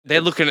They're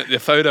looking at the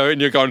photo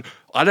and you're going,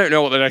 I don't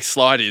know what the next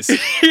slide is.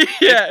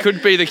 Yeah. It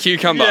could be the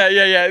cucumber.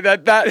 Yeah.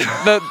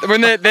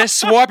 When they're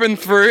swiping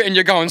through and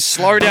you're going,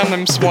 slow down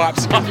them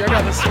swipes. You're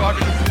about to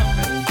swipe it.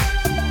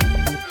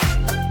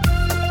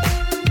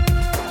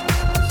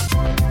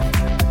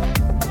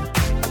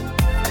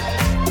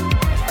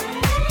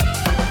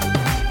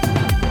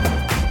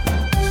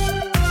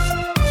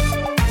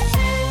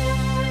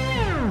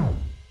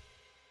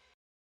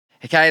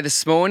 Okay,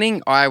 this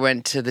morning I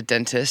went to the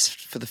dentist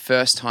for the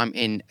first time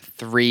in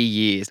 3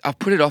 years. I've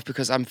put it off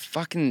because I'm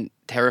fucking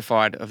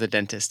terrified of the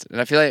dentist,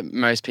 and I feel like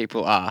most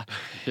people are.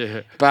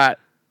 Yeah. But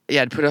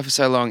yeah, I'd put it off for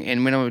so long,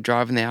 and when I was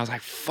driving there, I was like,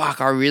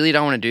 fuck, I really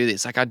don't want to do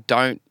this. Like, I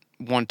don't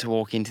want to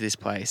walk into this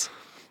place.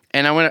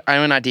 And when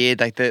I did,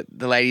 like, the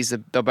ladies,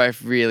 they're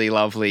both really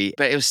lovely,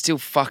 but it was still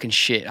fucking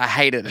shit. I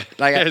hated it.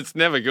 Like, It's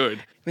never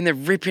good. when they're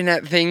ripping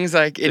at things,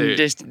 like, and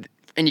Dude.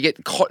 and you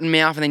get cotton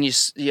mouth, and then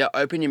you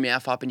open your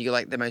mouth up, and you get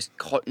like the most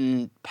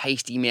cotton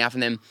pasty mouth,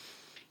 and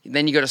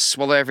then you got to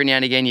swallow every now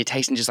and again. You're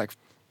tasting just like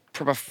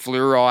proper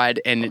fluoride,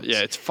 and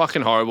It's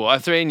fucking horrible. I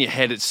think in your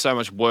head it's so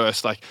much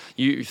worse. Like,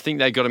 you think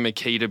they got a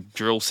Makita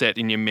drill set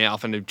in your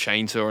mouth and a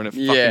chainsaw and a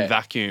fucking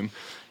vacuum,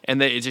 and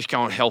they're just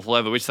going health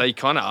level, which they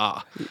kind of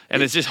are.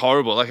 And it's just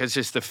horrible. Like, it's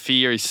just the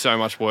fear is so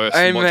much worse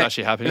than what's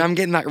actually happening. And I'm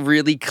getting like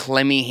really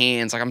clammy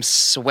hands, like I'm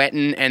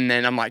sweating, and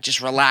then I'm like, just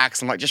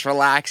relax. I'm like, just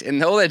relax,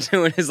 and all they're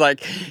doing is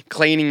like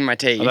cleaning my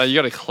teeth. Although you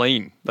got to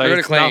clean. I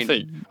gotta clean.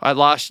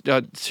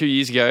 Nothing. 2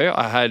 years ago,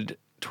 I had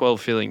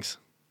 12 fillings.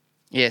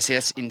 Yeah, see,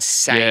 that's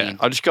insane. Yeah,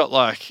 I just got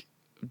like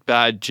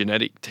bad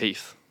genetic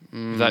teeth.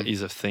 That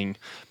is a thing.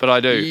 But I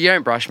do. You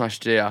don't brush much,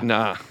 do you?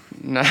 Nah.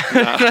 No.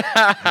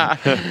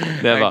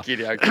 Never.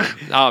 Okay.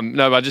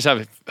 No, but I just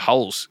have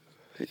holes.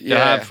 Yeah. I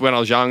have when I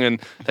was young, and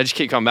they just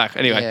keep coming back.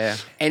 Anyway. Yeah.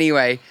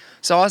 Anyway,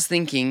 so I was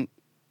thinking,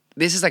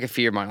 this is like a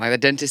fear of mine. Like, the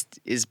dentist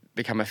is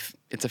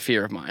it's a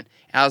fear of mine.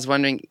 And I was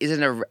wondering, is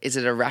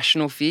it a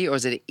rational fear or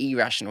is it an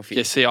irrational fear?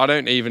 Yeah, see, I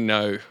don't even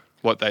know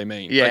what they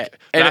mean. Yeah. Like,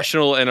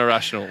 rational and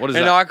irrational. What is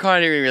and that? I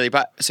kind of don't really,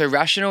 but so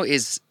rational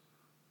is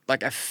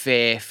like a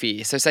fair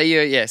fear. So say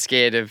you're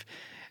scared of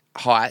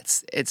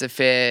heights, it's a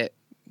fair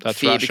That's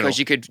fear rational.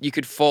 because you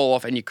could fall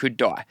off and you could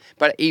die.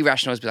 But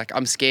irrational is like,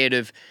 I'm scared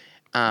of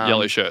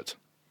Yellow shirts.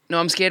 No,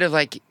 I'm scared of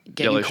like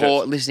getting Yellow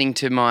caught shirts. listening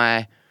to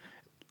my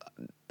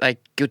like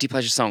guilty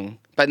pleasure song.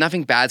 But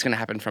nothing bad's going to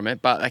happen from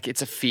it, but like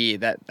it's a fear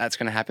that's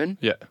going to happen.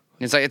 Yeah.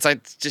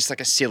 It's just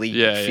like a silly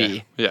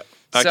fear. Yeah.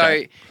 Okay.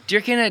 So, do you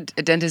reckon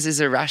a dentist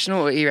is a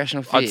rational or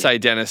irrational fear? I'd say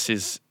dentist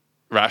is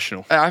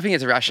rational. I think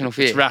it's a rational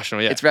fear. It's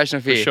rational, yeah. It's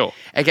rational fear. For sure.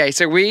 Okay,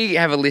 so we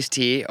have a list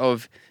here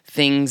of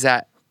things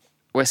that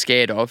we're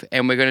scared of,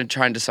 and we're going to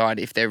try and decide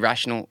if they're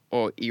rational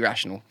or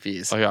irrational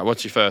fears. Okay,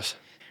 what's your first?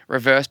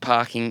 Reverse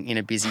parking in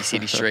a busy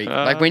city street.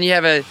 Like when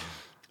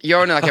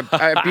you're on like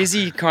a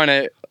busy kind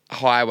of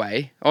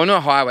highway, or not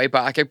a highway,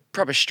 but like a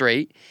proper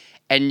street,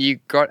 and you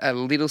got a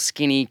little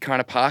skinny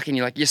kind of park, and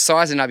you're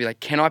sizing up, you're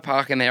like, can I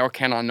park in there or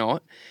can I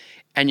not?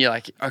 And you're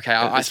like, okay,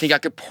 I think I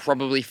could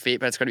probably fit,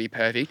 but it's got to be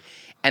perfect.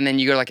 And then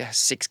you got like a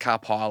 6-car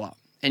pile up,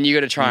 and you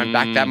got to try and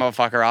back that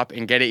motherfucker up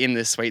and get it in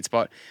the sweet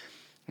spot.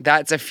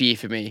 That's a fear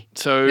for me.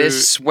 So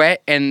there's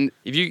sweat, and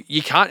if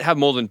you can't have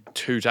more than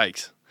 2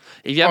 takes.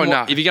 If you have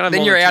if you're gonna have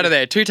then more you're than out 2, of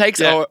there. 2 takes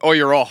Yeah. or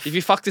you're off. If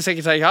you fuck the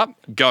second take up,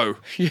 go.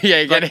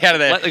 Yeah, get out of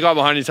there. Let the guy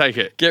behind you take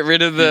it. Get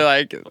rid of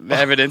the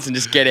evidence and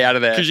just get out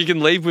of there. Because you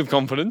can leave with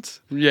confidence.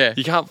 Yeah.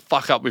 You can't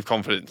fuck up with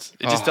confidence.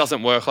 It just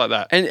doesn't work like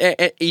that.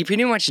 And you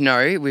pretty much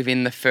know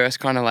within the first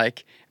kind of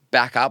like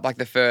back up, like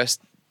the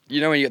first,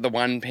 when you got the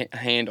one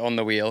hand on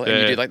the wheel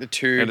and you do like the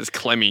two. And it's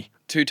clemmy.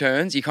 2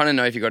 turns, you kind of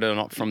know if you got it or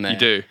not from there. You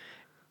do.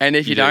 And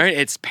if you do. don't,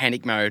 it's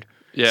panic mode.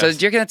 Yeah. So do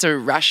you reckon that's a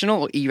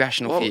rational or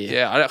irrational fear?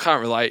 Yeah, I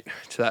can't relate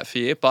to that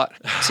fear, but...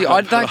 See,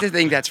 I'd like to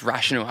think that's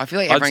rational. I feel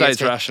like I'd everyone say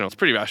gets it's rational. It's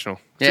pretty rational.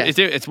 Yeah.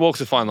 It walks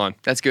a fine line.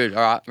 That's good.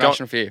 All right,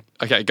 rational fear.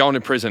 Okay, going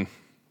to prison.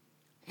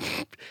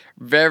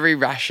 Very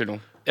rational.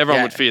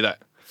 Everyone would fear that.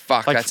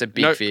 Fuck, Like, that's a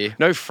big fear.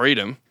 No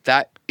freedom.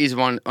 That is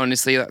one,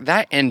 honestly,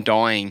 that and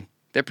dying.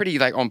 They're pretty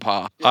like on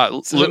par.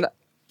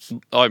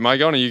 Am I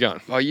going or you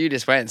going? Well, you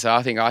just went, so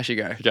I think I should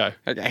go. Go.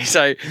 Okay,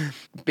 so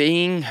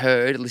being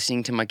heard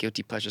listening to my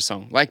guilty pleasure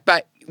song, like,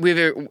 but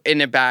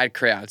in a bad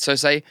crowd. So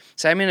say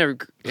I'm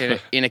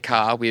in a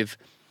car with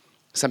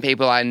some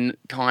people I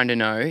kind of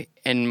know,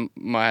 and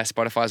my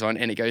Spotify's on,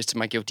 and it goes to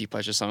my guilty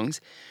pleasure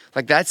songs.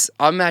 Like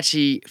I'm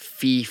actually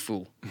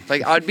fearful.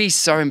 Like I'd be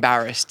so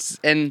embarrassed,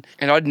 and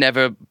I'd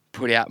never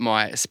put out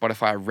my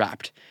Spotify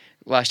Wrapped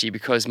last year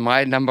because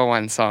my number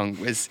one song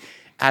was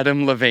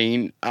Adam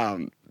Levine.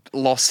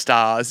 Lost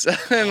Stars.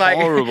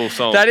 Horrible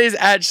song. That is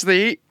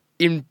actually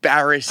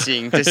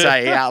embarrassing to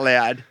say out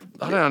loud.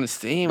 I don't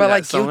understand But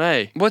that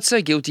song, what's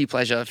a guilty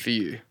pleasure for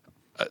you?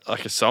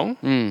 Like a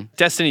song?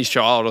 Destiny's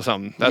Child or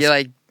something. That's,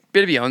 Like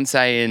bit of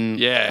Beyonce and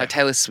Yeah. like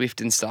Taylor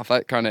Swift and stuff.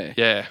 That kind of.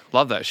 Yeah,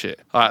 love that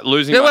shit. All right,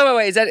 losing.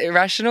 Wait. Is that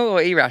irrational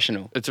or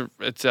irrational? That's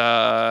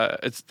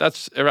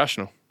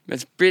irrational.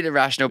 It's a bit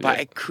irrational, but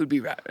it could be.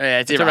 It's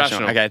irrational.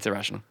 irrational. Okay, it's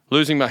irrational.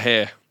 Losing my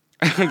hair.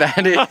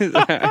 That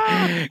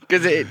is.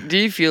 Because do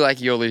you feel like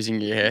you're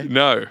losing your hair?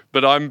 No,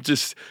 but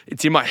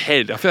it's in my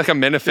head. I feel like I'm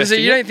manifesting.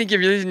 So you don't think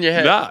you're losing your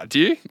hair? Nah, do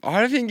you? I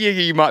don't think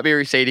you might be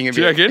receding a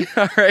bit. Do you reckon?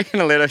 I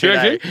reckon a little bit. Do you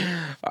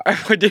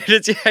reckon? Dude,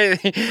 it's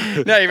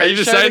no, Are you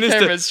just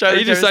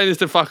saying this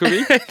to fuck with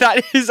me?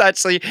 That is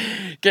actually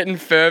getting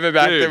further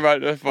back than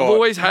what I thought. I've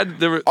always had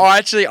the.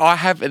 I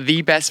have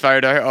the best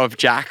photo of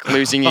Jack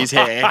losing his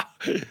hair.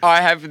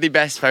 I have the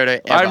best photo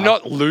ever. I'm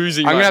not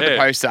losing my hair. I'm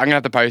gonna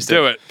have to post it.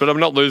 Do it, but I'm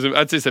not losing.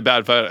 That's just a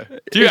bad photo.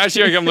 Do you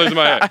actually reckon I'm losing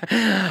my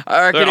hair?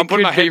 I reckon I'm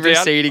putting my head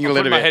receding down. a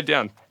little I'm putting my bit. head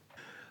down.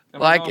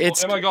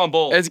 Am I going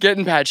bald? It's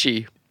getting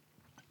patchy.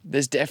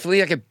 There's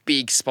definitely like a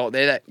big spot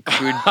there that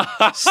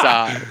could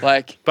start.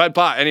 Like, but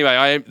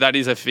anyway, that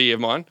is a fear of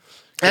mine.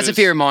 That's a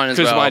fear of mine as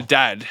well. Because my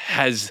dad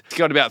has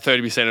got about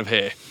 30% of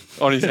hair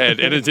on his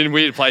head, and it's in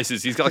weird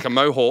places. He's got like a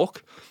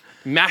mohawk,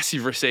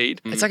 massive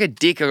recede. It's like a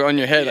dick on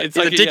your head. It's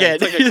like like a dickhead.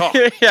 it's like a cock.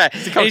 Yeah,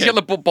 and he's got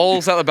the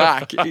balls at the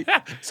back.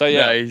 So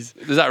yeah, No, is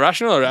that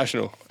rational or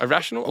irrational?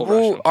 Irrational or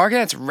rational? I reckon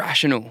that's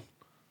rational.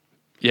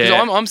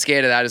 Yeah, I'm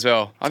scared of that as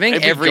well. I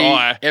think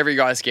every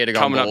guy's scared of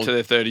going coming bald. up to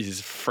their 30s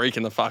is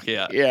freaking the fuck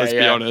out. Yeah, let's be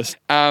honest.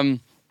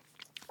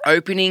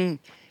 Opening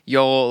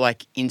your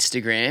like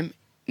Instagram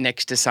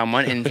next to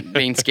someone and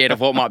being scared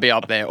of what might be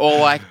up there,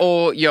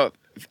 or you're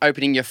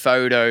opening your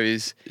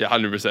photos,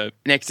 100%,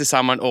 next to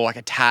someone, or like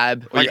a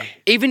tab,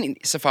 even in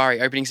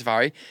Safari, opening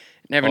Safari.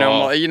 Never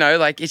know,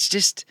 like it's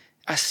just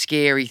a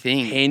scary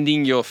thing.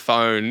 Handing your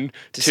phone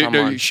to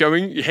someone.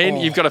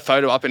 You've got a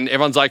photo up and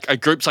everyone's like, a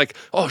group's like,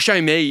 oh,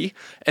 show me.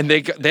 And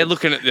they're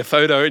looking at the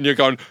photo and you're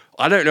going,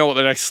 I don't know what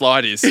the next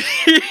slide is.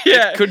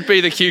 It could be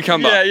the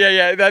cucumber.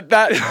 Yeah.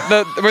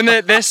 When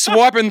they're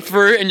swiping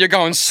through and you're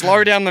going,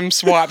 slow down them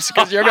swipes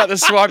because you're about to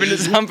swipe into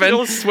something.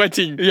 You're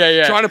sweating.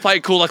 Yeah. Trying to play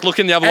it cool, like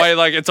looking the other way,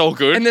 like it's all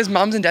good. And there's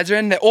mums and dads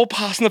around and they're all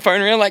passing the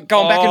phone around, like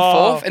going back and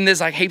forth. And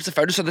there's like heaps of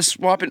photos, so they're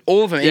swiping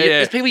all of them. And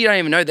there's people you don't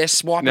even know, they're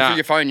swiping through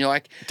your phone. You're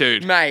like,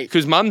 dude, mate.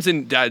 Because mums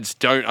and dads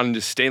don't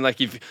understand. Like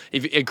if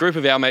a group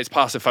of our mates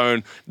pass a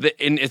phone,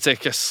 and it's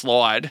like a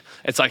slide,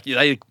 it's like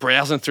they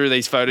browsing through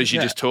these photos you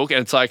just took,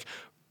 and it's like,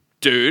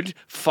 dude,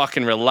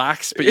 fucking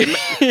relax. But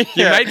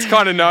your mates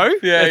kind of know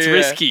it's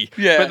risky.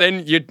 Yeah. But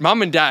then your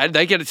mum and dad,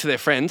 they get it to their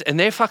friends and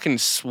they're fucking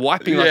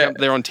swiping like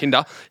they're on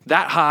Tinder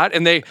that hard.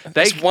 And they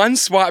just one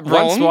swipe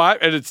wrong.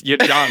 And you're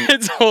done.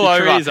 It's all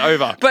over. Your career's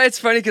over. But it's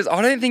funny because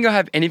I don't think I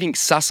have anything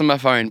sus on my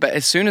phone. But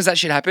as soon as that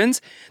shit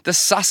happens, the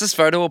sussest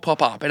photo will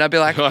pop up. And I'll be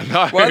like,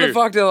 why the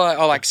fuck do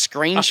I like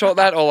screenshot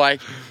that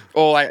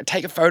or like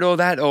take a photo of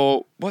that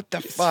or what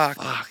the fuck?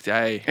 Fuck,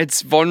 day.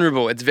 It's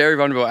vulnerable. It's very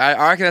vulnerable.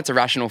 I reckon that's a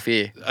rational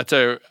fear.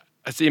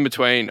 It's in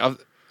between.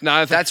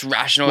 That's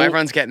rational. Well,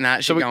 everyone's getting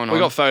that shit going on. We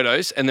got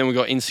photos and then we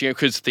got Instagram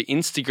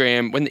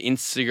because when the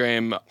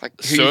Instagram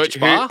search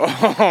bar.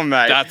 Oh,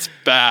 mate. That's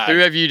bad. Who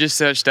have you just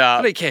searched up?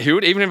 I don't care who,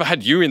 even if I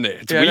had you in there.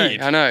 It's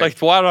weird. I know. Like,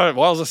 why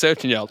was I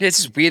searching you? Yeah,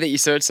 it's just weird that you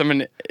search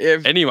someone.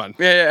 Anyone.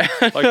 Yeah.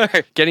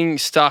 Like getting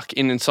stuck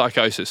in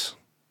psychosis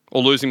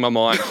or losing my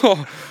mind.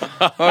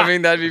 I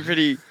mean, that'd be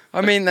pretty. I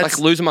mean, that's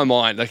like losing my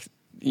mind. Like,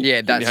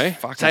 that's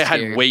fucking say I had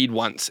scary. weed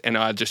once and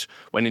I just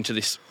went into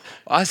this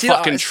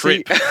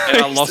trip and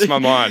I lost my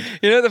mind.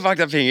 You know what the fucked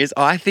up thing is?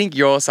 I think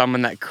you're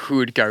someone that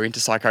could go into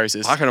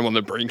psychosis. I reckon I'm on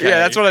the brink. Yeah,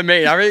 that's what I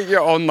mean. I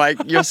mean,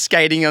 you're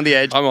skating on the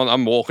edge.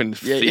 I'm walking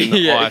thin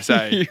ice.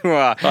 You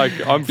are. Like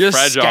you're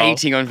fragile.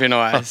 Skating on thin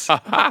ice.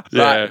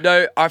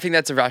 No, I think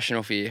that's a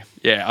rational fear.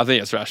 Yeah, I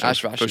think it's rational.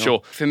 That's rational. For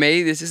sure. For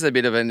me, this is a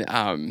bit of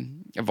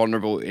a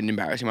vulnerable and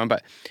embarrassing one,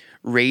 but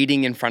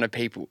reading in front of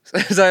people.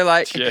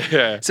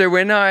 So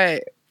when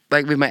I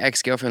with my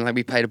ex-girlfriend,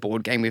 we played a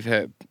board game with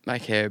her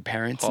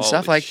parents and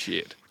stuff.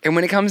 Shit. And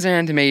when it comes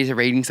down to me to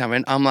reading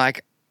something, I'm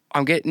like,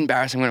 I'm getting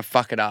embarrassed. I'm going to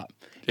fuck it up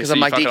because I'm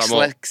like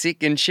dyslexic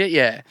and shit.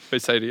 Yeah.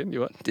 Wait, say it again.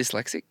 You what?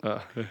 Dyslexic.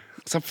 Oh.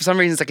 So for some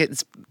reason,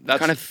 it's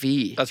kind of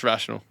fear. That's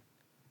rational.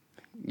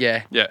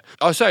 Yeah. Yeah.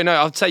 Oh, sorry.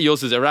 No, I'd say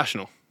yours is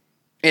irrational.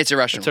 It's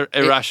irrational. It's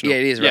irrational.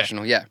 It is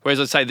irrational. Yeah. Whereas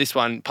I'd say this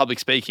one, public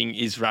speaking,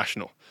 is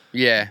rational.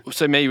 Yeah.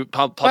 So me,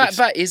 public.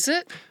 But is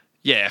it?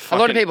 Yeah, a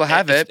lot of people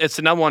have it. It's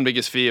the number one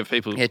biggest fear of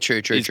people. Yeah,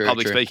 true.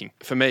 Public speaking.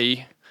 For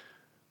me,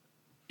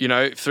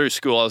 through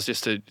school, I was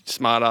just a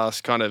smart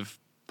ass kind of.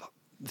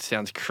 It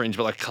sounds cringe,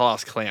 but like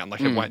class clown,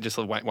 just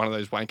one of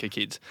those wanker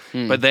kids.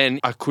 But then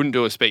I couldn't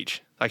do a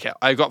speech. Like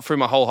I got through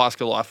my whole high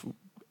school life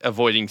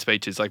avoiding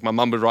speeches. Like my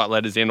mum would write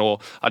letters in, or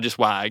I'd just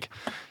wag.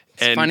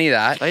 It's funny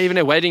that even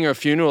a wedding or a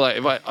funeral,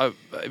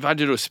 if I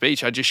did a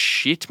speech, I just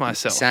shit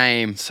myself.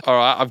 Same. All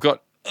right, I've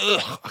got.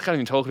 I can't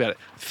even talk about it.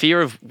 Fear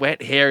of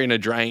wet hair in a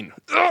drain.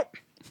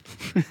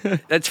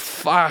 That's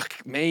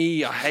fuck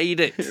me. I hate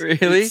it.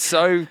 Really? It's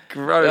so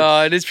gross.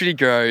 Oh, it is pretty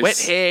gross. Wet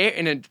hair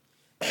in a.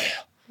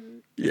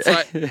 It's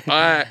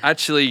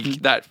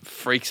that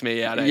freaks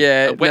me out.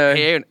 Yeah. Wet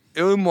hair.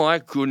 Oh my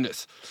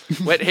goodness.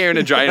 Wet hair in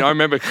a drain. I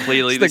remember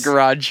clearly the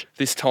Grudge.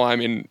 This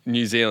time in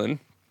New Zealand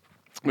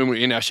when we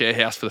were in our share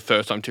house for the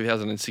first time,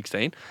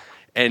 2016.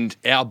 And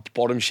our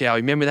bottom shower,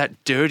 remember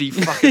that dirty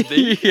fucking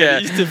thing? Yeah.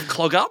 It used to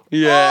clog up?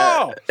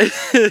 Yeah.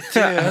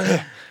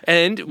 Oh!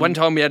 And one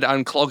time we had to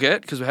unclog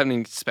it because we had an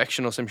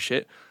inspection or some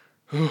shit.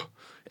 And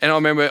I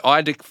remember I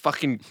had to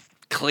fucking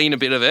clean a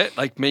bit of it.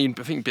 Like me and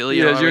I think Billy.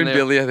 Yeah, you and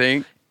Billy, I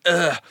think.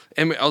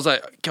 And I was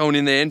like going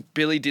in there and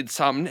Billy did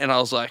something and I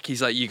was like,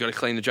 he's like, you got to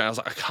clean the drain. I was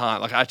like, I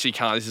can't. Like, I actually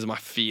can't. This is my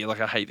fear.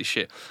 Like, I hate this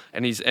shit.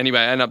 And anyway,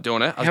 I ended up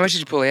doing it. How much did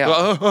you pull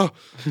out?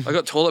 I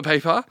got toilet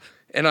paper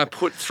and I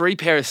put 3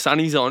 pair of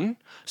sunnies on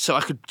so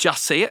I could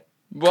just see it.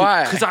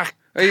 Why? Because I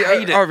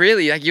hate it. Oh,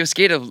 really? Like, you're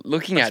scared of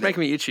looking It's at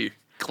making me itchy.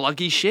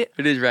 Gluggy shit.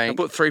 It is I rank.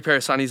 put 3 pair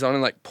of sunnies on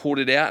and like pulled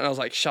it out and I was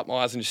like, shut my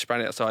eyes and just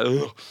sprayed it outside.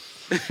 Ugh.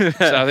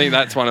 So I think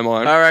that's one of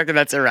mine. I reckon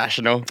that's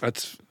irrational.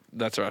 That's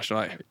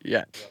irrational.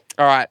 Yeah.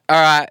 All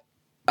right.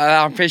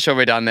 I'm pretty sure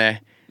we're done there.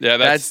 Yeah,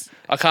 that's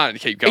I can't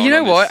keep going. You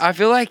know on what? this. I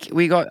feel like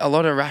we got a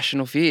lot of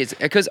rational fears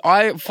because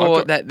I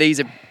thought that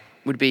these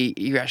would be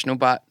irrational,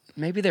 but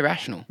maybe they're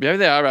rational. Maybe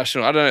they are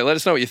rational. I don't know. Let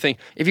us know what you think.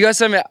 If you got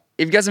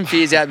some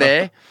fears out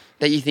there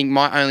that you think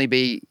might only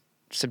be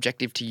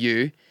subjective to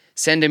you,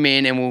 send them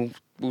in and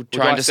we'll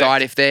try and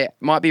decide if they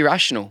might be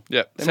rational.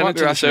 Yeah, They send might it be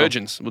to the rational.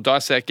 surgeons. We'll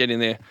dissect, get in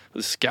there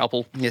with a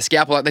scalpel. Yeah,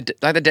 scalpel like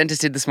the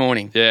dentist did this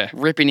morning. Yeah.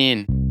 Ripping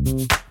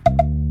in.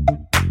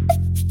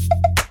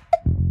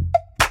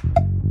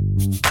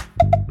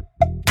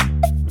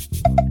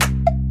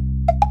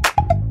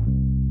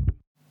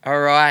 All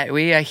right,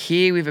 we are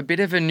here with a bit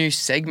of a new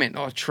segment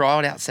or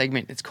trialed out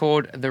segment. It's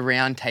called The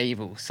Round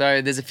Table.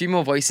 So there's a few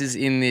more voices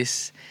in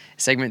this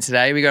segment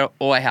today. We got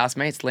all our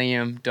housemates,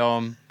 Liam,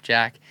 Dom,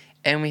 Jack,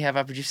 and we have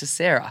our producer,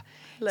 Sarah.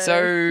 Hello.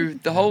 So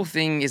the whole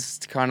thing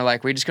is kind of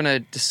like we're just going to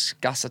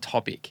discuss a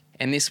topic.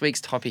 And this week's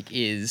topic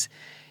is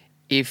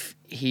if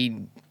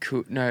he...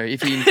 You're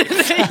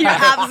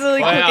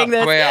absolutely cooking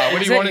this. Wow.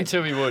 What do you want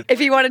to, we would. If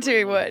he wanted to,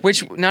 he would.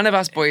 Which none of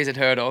us boys had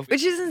heard of.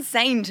 Which is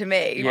insane to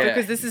me Yeah.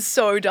 because this is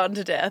so done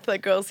to death.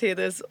 Like, girls hear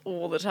this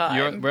all the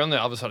time. We're on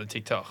the other side of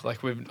TikTok.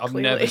 Like, I've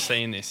Clearly. never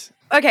seen this.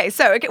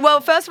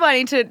 Well, first of all, I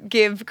need to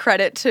give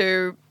credit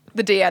to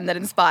the DM that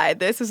inspired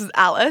this. This is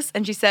Alice,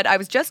 and she said, I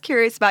was just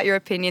curious about your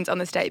opinions on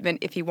the statement.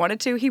 If he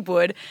wanted to, he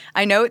would.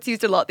 I know it's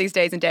used a lot these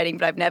days in dating,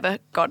 but I've never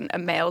gotten a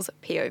male's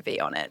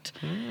POV on it.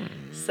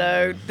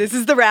 So this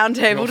is the round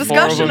table Got 4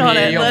 of discussion them on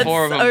here. it. You got Let's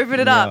 4 of them. open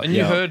it up. And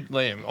you heard,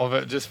 Liam, of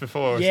it just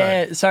before.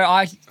 Yeah, so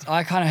I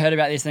kind of heard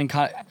about this and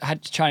kind of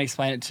had to try and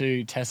explain it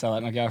to Tessa,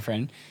 like my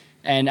girlfriend.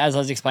 And as I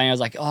was explaining, I was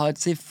like, oh,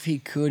 it's if he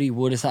could, he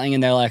would or something.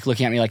 And they're like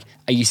looking at me like,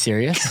 are you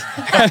serious?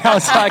 And I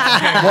was like,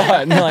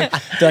 what? And they're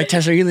like,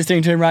 Tessa, are you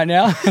listening to him right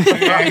now?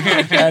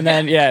 And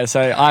then, yeah, so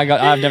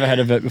I've never heard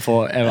of it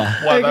before, ever.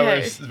 Wait,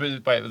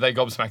 they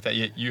gobsmacked that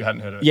you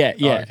hadn't heard of it? Yeah.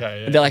 Oh,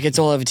 okay, yeah. They're like, it's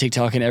all over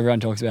TikTok and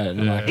everyone talks about it.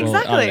 And I'm like, well,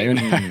 I don't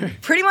even know.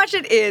 Pretty much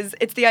it is.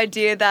 It's the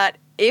idea that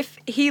if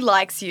he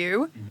likes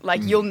you,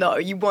 like, you'll know.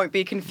 You won't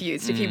be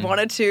confused. If he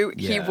wanted to,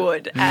 he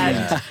would.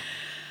 And...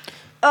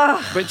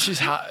 Which is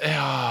hard.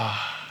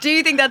 Do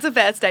you think that's a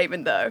fair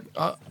statement, though?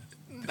 No.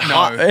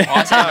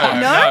 I say no.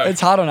 No?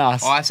 It's hard on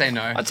us. I say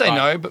no. I'd say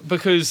no, but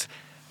because,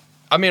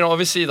 I mean,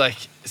 obviously, like,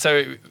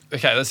 so,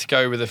 okay, let's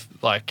go with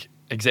a,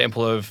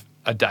 example of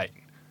a date.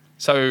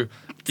 So,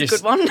 It's a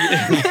good one.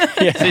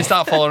 So you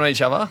start following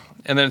each other,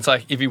 and then it's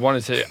like, if he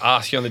wanted to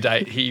ask you on the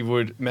date, he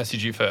would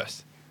message you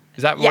first.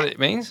 Is that what Yeah. it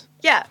means?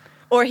 Yeah.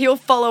 Or he'll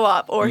follow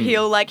up, or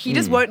he'll, he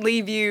just won't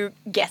leave you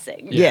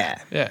guessing. Yeah.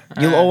 Yeah.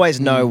 You'll always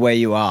know where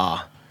you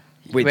are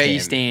with Where him, you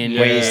stand.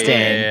 Where you Yeah,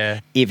 stand yeah,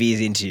 if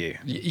he's into you.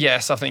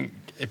 Yes, I think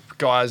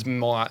guys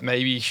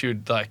maybe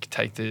should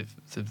take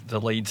the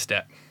lead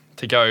step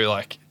to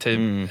go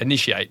to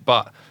initiate,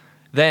 but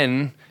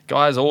then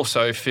guys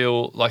also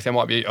feel like they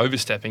might be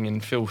overstepping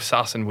and feel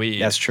sus and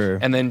weird. That's true.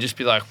 And then just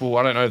be like, well,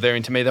 I don't know if they're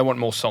into me. They want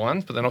more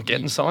signs, but they're not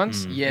getting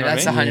signs. Yeah, You know what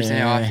that's I mean? 100%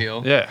 how I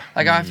feel. Yeah.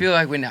 Like, I feel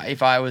like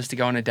if I was to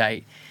go on a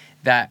date,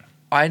 that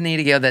I need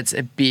a girl that's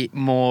a bit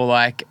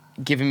more,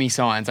 giving me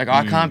signs. Like,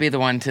 I can't be the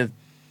one to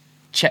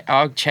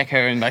I'll check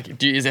her and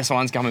is there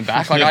signs coming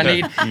back? Like, I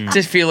need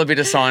to feel a bit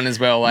of sign as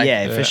well.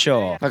 Like, For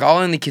sure. Like, I'll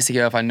only kiss a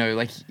girl if I know,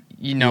 it's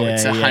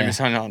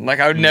 100% on. Like,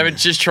 I would never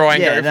just try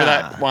and go for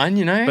that one,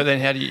 you know? But then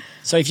how do you...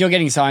 So if you're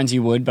getting signs,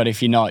 you would, but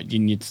if you're not,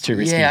 it's too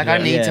risky. Yeah, I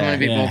need someone a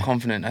bit Yeah. more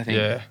confident, I think.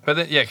 Yeah. But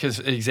then, because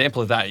an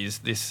example of that is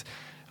this...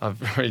 I've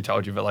already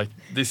told you, but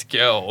this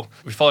girl,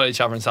 we followed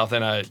each other and stuff,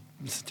 then I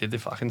did the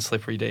fucking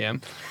slippery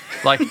DM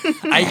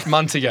 8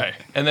 months ago.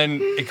 And then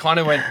it kind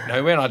of went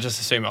nowhere and I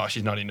just assumed,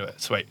 she's not into it.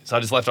 Sweet. So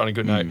I just left on a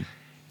good note.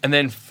 And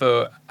then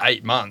for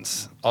 8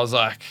 months, I was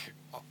like,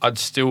 I'd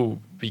still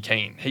be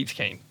keen, heaps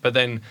keen. But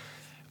then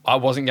I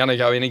wasn't going to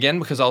go in again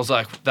because I was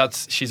like,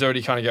 she's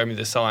already kind of gave me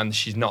the sign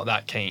she's not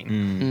that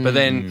keen. But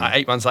then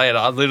 8 months later,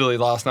 I literally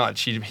last night,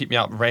 she hit me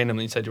up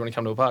randomly and said, do you want to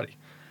come to a party?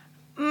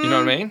 You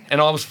know what I mean?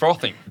 And I was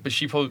frothing, but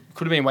she probably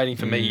could have been waiting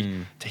for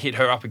me to hit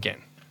her up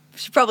again.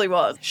 She probably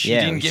was. She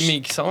didn't give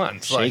me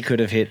signs. She could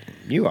have hit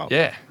you up.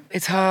 Yeah.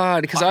 It's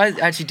hard because I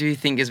actually do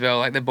think as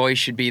well, the boy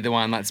should be the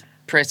one that's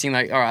pressing,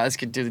 all right, let's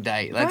get to the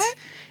date.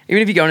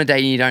 Even if you go on a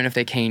date and you don't know if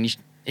they're keen,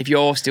 if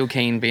you're still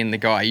keen being the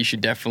guy, you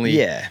should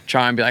definitely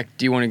try and be like,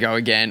 do you want to go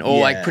again?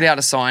 Or put out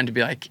a sign to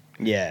be like,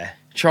 Yeah.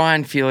 try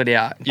and feel it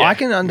out. I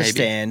can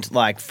understand,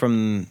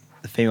 from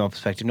the female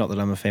perspective. Not that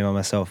I'm a female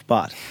myself,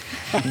 but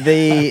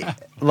the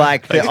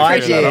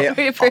idea.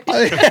 We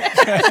appreciate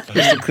it.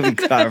 Just to quickly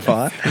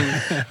clarify,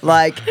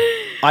 like,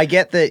 I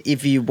get that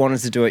if you wanted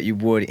to do it, you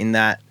would. In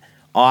that,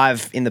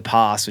 I've in the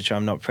past, which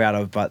I'm not proud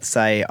of, but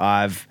say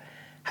I've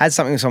had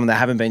something with someone that I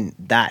haven't been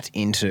that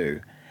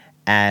into,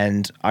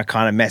 and I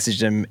kind of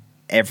messaged them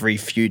every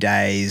few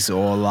days,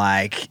 or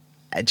like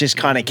just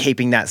kind of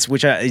keeping that,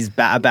 which is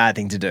a bad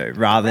thing to do,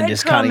 rather than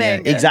just cutting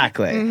it. Breadcrumbing.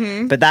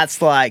 Exactly. But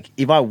that's like,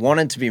 if I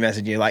wanted to be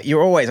messaging you, like,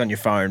 you're always on your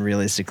phone,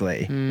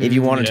 realistically. If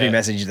you wanted to be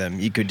messaging them,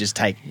 you could just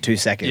take 2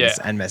 seconds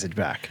and message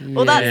back.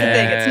 Well, that's the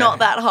thing. It's not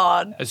that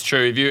hard. It's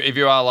true. If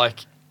you are like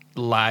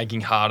lagging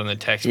hard on the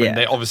text when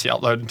they're obviously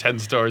uploading 10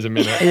 stories a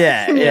minute.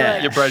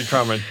 Yeah. You're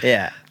breadcrumbing.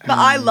 Yeah. But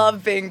I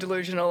love being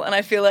delusional, and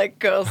I feel like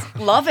girls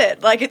love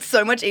it. Like, it's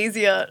so much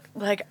easier.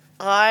 Like,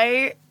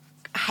 I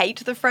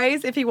hate the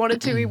phrase "if he wanted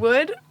to, he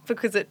would,"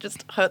 because it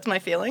just hurts my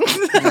feelings.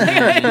 Like,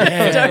 I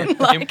just don't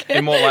like it.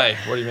 In what way?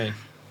 What do you mean?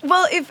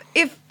 Well, if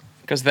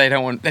Because they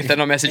don't want, if they're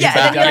not messaging yeah,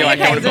 back, then you're like,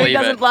 I okay, don't so he believe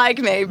doesn't it. like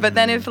me. But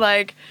then if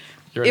like.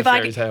 You're in a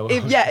fairy tale.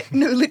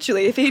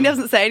 Literally, if he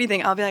doesn't say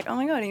anything, I'll be like, oh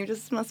my god, he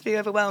just must be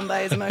overwhelmed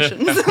by his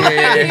emotions. He must be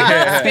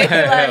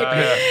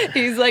like,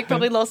 he's like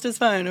probably lost his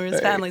phone or his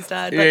family's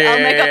died. Like, I'll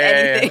make up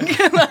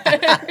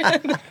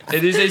anything.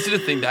 It is easy to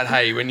think that,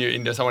 hey, when you're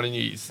into someone and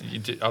you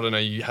do, I don't know,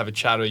 you have a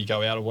chat or you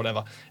go out or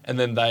whatever, and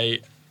then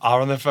they are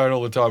on their phone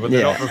all the time, but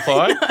they're not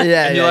replying.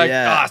 And you're like,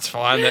 it's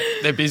fine.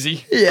 They're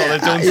busy. Or they're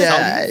doing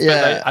something.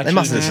 But They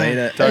mustn't have seen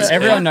it.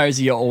 Everyone knows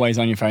you're always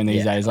on your phone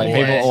these days. Like,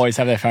 people always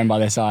have their phone by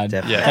their side.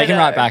 Definitely. If they can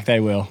write back, they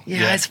will.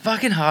 Yeah, it's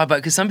fucking hard, but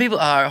because some people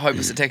are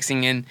hopeless at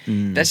texting,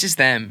 and that's just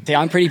them. See,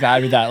 I'm pretty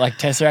bad with that. Like,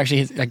 Tessa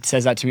actually like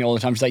says that to me all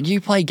the time. She's like,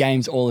 "You play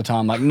games all the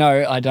time." Like,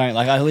 no, I don't.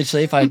 Like, I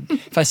literally, if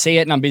I see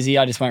it and I'm busy,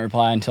 I just won't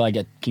reply until I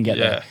can get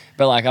there.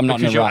 But like, I'm not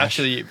because in a you're rush.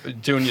 actually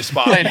doing your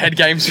spark. Playing head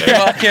games. He's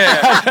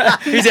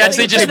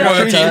actually just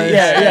working.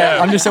 Yeah,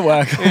 I'm just at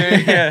work.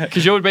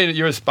 Because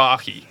you're a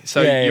sparky,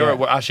 so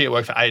you're actually at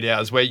work for 8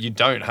 hours where you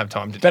don't have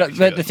time to. But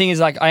the thing is,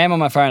 like, I am on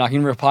my phone. I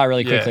can reply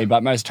really quickly,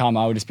 but most of the time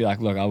I will just be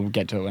like, "Look, I'll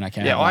get to it when I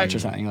can." Yeah, or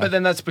something. But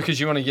then that's because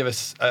you want to give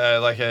us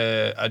like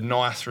a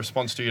nice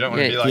response to. You don't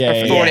want to be like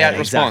a thought out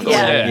response.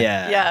 Exactly.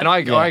 Yeah. And I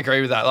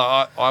agree with that.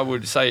 Like, I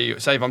would say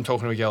if I'm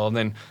talking to a girl and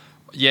then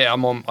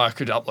I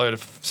could upload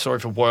a story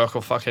for work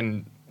or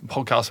fucking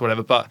podcast or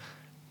whatever, but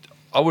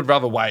I would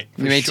rather wait.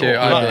 Me too.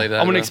 I believe that.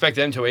 I wouldn't expect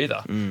them to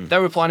either. They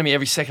were replying to me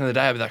every second of the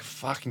day. I'd be like,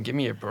 fucking give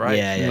me a break.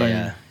 Yeah. You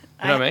know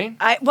what I mean?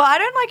 I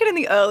don't like it in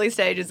the early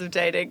stages of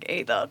dating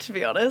either, to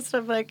be honest.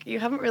 I'm like, you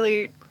haven't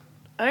really...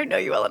 I don't know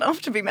you well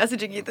enough to be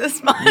messaging you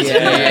this much.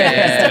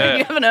 Yeah.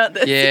 You haven't heard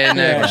this. Yeah,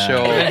 no, for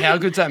sure. And how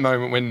good's that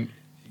moment when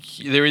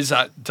there is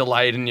that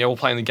delayed and you're all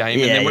playing the game?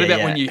 And then what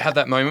about when you have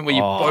that moment where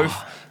you both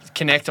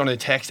connect on a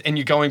text and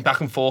you're going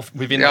back and forth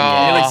within like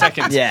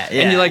milliseconds?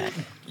 And you're like...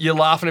 You're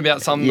laughing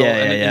about something,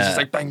 and it's just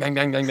like bang, bang,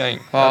 bang, bang,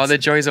 bang. Oh, the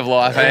joys of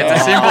life. Eh?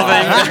 It's a simple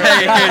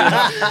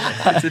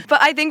thing.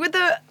 But I think with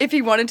the if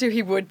he wanted to,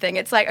 he would thing,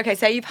 it's like, okay,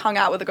 say you've hung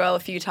out with a girl a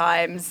few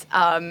times,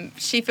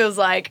 she feels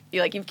like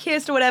you've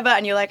kissed or whatever,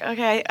 and you're like,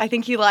 okay, I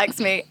think he likes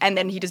me, and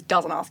then he just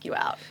doesn't ask you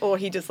out, or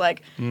he just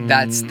like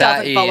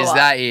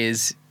that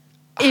is.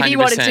 If he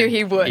wanted to,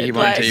 he would. He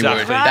wanted to, he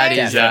would. Exactly. That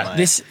is that.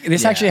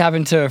 This actually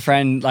happened to a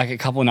friend like a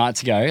couple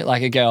nights ago,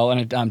 like a girl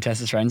and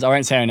Tessa's friends. I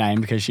won't say her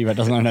name because she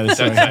doesn't want to know the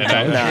story.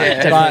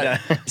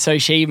 But so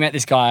she met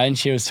this guy and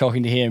she was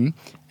talking to him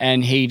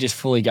and he just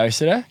fully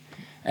ghosted her.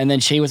 And then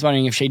she was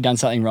wondering if she'd done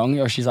something wrong,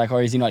 or she's like,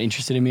 or is he not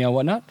interested in me or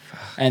whatnot?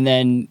 And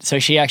then so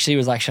she actually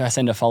was like, should I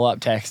send a follow-up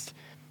text?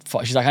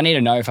 She's like, I need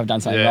to know if I've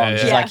done something wrong.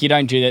 She's like, you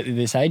don't do that at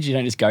this age. You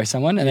don't just ghost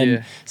someone. And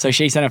then so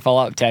she sent a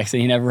follow-up text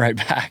and he never wrote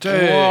back. Dude.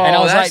 And I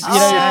was like,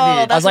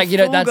 that's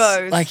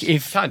ghost. like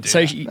if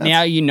so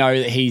now you know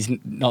that he's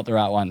not the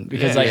right one,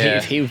 because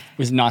if he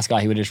was a nice guy,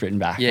 he would have just written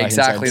back. Yeah, like, and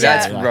said, exactly.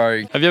 That's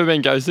rogue. Have you ever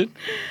been ghosted?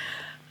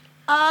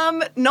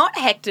 Not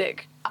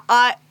hectic.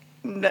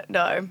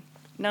 No,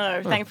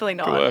 thankfully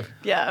not. Good work.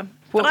 Yeah.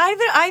 But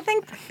I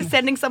think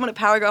sending someone a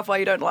paragraph while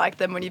you don't like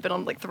them when you've been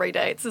on like 3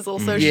 dates is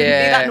also shouldn't be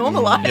that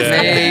normalised.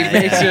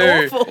 Me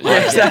too. Awful.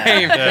 Yeah,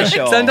 same. For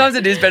sure. Sometimes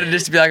it is better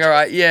just to be like, all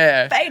right,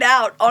 Fade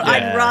out.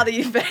 I'd rather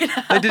you fade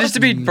out. Like, just to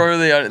be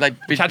brutally like,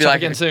 Catch be up like,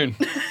 again soon.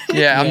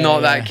 I'm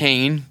not that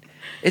keen.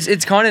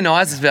 It's kind of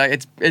nice to be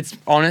like it's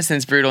honest and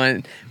it's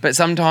brutal, but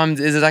sometimes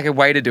there's like a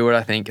way to do it.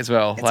 I think as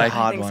well. It's like, a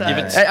hard one. so.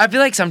 I feel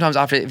like sometimes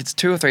after if it's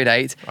 2 or 3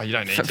 dates, You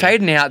don't need to.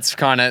 fading out's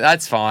kind of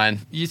that's fine.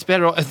 It's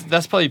better.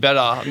 That's probably better.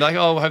 I'm like,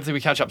 hopefully we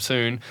catch up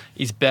soon.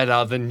 Is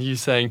better than you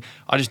saying,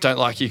 I just don't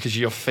like you because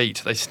your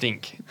feet they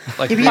stink.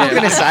 Like, If you're not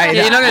going to say that.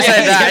 You're not gonna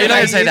say that. You're not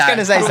gonna say He's that. going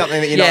to say something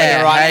that you're not in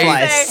the right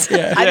place.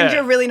 I think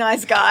you're a really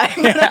nice guy.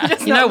 But I'm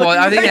just You know not what?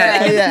 I looking think for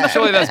that- that.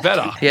 surely that's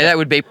better. Yeah, that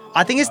would be.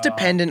 I think it's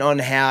dependent on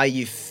how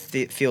you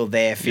feel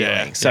they're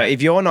feeling. So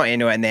if you're not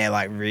into it and they're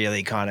like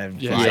really kind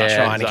of trying to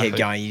exactly. keep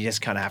going, you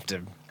just kind of have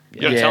to.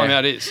 You gotta tell them how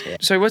it is.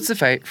 So what's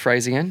the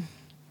phrase again?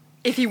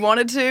 If he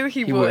wanted to,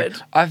 he would.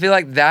 I feel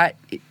like that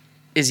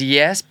is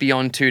yes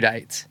beyond 2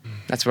 dates.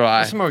 That's what I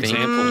What's some more think.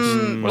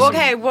 examples? Well,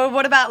 okay, well,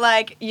 what about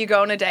like you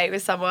go on a date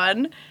with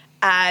someone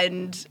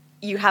and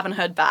you haven't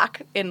heard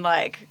back in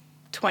like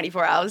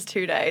 24 hours,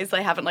 2 days.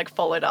 They haven't like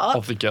followed up.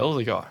 Of the girl or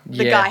the guy?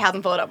 The guy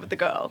hasn't followed up with the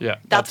girl. Yeah,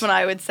 That's when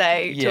I would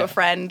say to Yeah. a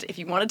friend, if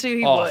you wanted to,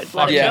 he Oh, would. fuck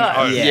Let it yeah.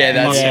 go. Oh, Yeah,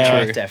 that's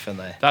Yeah. true.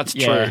 Definitely. That's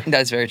Yeah. true.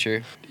 That's very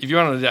true. If you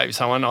want to date with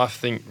someone, I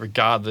think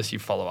regardless, you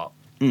follow up.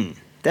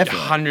 Definitely.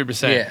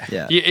 100%.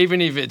 Yeah. Yeah. Even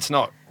if it's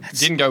not,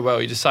 didn't go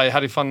well, you just say,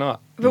 had a fun night.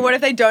 But what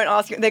if they don't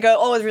ask you? They go,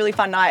 oh, it was a really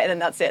fun night, and then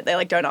that's it. They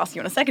like don't ask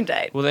you on a second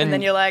date. Well, then and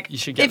then you're like, you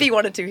should get if he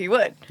wanted to, he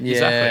would. Yeah.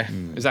 Exactly.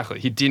 Exactly.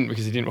 He didn't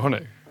because he didn't want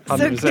to.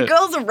 100%. So the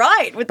girls are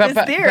right with this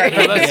theory.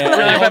 But that's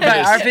really But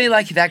obvious. I feel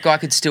like that guy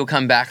could still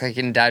come back like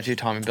in a day or two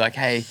time and be like,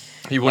 hey,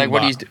 He like wouldn't. what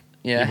do but you do?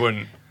 Yeah. He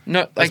wouldn't. No,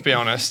 Let's like be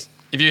honest.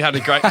 If you had a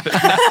great, no,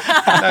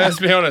 let's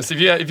be honest.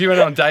 If you went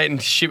on a date and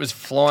shit was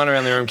flying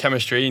around the room,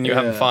 chemistry, and you're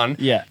having fun,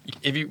 Yeah.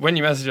 when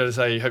you message her to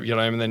say you hope you get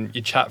home, and then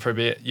you chat for a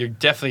bit, you're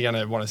definitely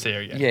gonna want to see her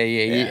again.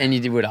 yeah, and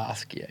you would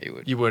ask. Yeah, you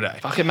would. You would.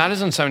 Fuck, it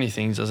matters on so many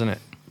things, doesn't it?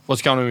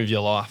 What's going on with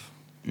your life?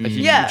 If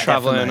you're Yeah.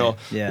 traveling or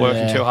Definitely. Yeah.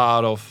 working Yeah. too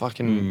hard or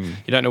fucking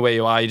you don't know where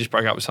you are, you just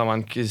broke up with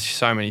someone because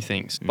so many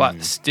things.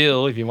 But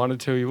still, if you wanted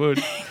to, you would.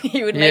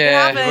 you would make it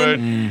Yeah. You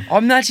happen. would.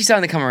 I'm actually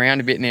starting to come around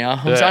a bit now.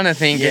 I'm Yeah. starting to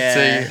think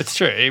Yeah. it's It's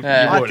true. You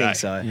I would, I think eh?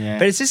 so. Yeah.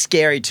 But it's just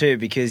scary too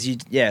because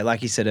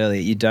like you said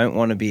earlier, you don't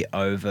want to be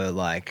over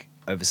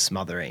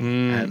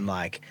smothering and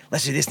like,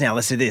 let's do this now,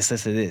 let's do this. You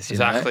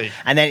know? Exactly.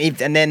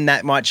 And then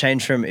that might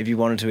change from if you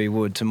wanted to, he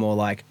would, to more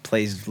like,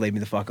 please leave me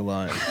the fuck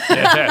alone.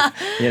 Yeah.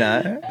 You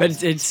know?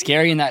 But it's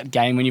scary in that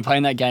game. When you play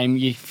in that game,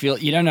 you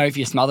don't know if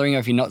you're smothering or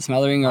if you're not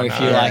smothering or if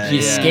you're like,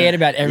 you're Yeah. scared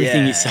about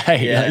everything you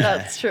say. Yeah. Like,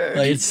 That's true.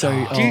 like, it's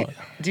so.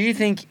 do you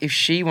think if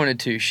she wanted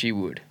to, she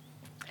would?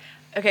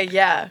 Okay,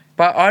 yeah.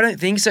 But I don't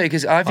think so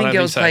because I think don't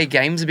girls think so. play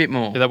games a bit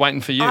more. Yeah, they're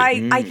waiting for you.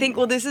 I think,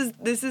 well, this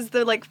is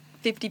the like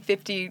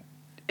 50-50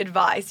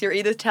 advice. You're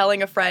either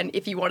telling a friend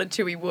if you wanted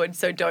to, he would,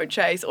 so don't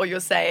chase, or you're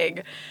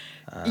saying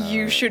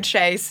you should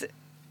chase.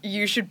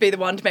 You should be the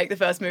one to make the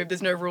first move.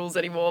 There's no rules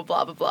anymore,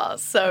 blah, blah, blah.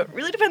 So it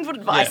really depends what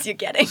advice Yeah.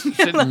 you're getting.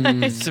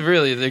 It's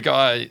really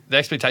the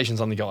expectation's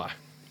on the guy.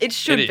 It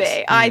should It is.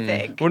 be, I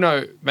think. Well,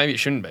 no, maybe it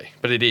shouldn't be,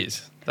 but it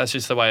is. That's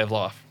just the way of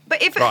life.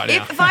 But if Right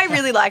now. if I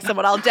really like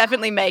someone, I'll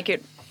definitely make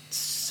it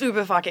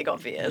super fucking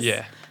obvious.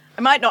 Yeah.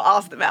 I might not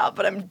ask them out,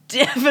 but I'm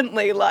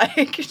definitely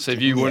like. So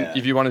if you wouldn't, Yeah.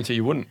 if you wanted to,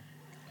 you wouldn't.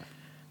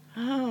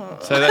 Oh.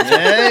 So that's.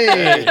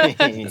 Hey.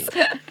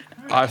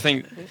 I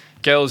think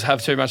girls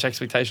have too much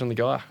expectation on the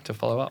guy to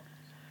follow up.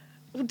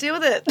 We'll deal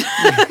with it.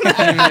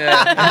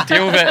 Yeah.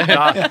 Deal with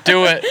it.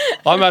 Do it.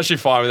 I'm actually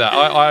fine with that.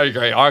 I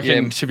agree. I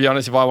reckon, Yeah. to be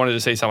honest, if I wanted to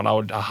see someone, I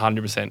would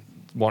 100%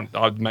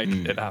 I'd make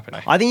it happen.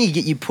 I think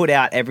you put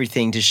out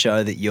everything to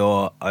show that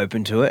you're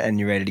open to it and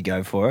you're ready to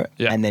go for it.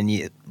 Yeah. And then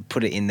you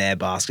put it in their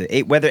basket.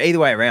 Either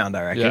way around,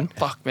 I Yeah. reckon.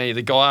 Fuck me.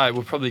 The guy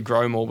will probably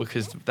grow more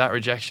because that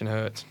rejection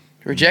hurts.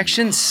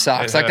 Rejection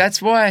sucks. It Like hurt.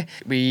 that's why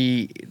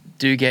we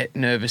do get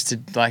nervous to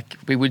like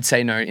we would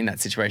say no in that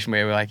situation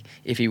where we're like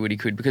if he would he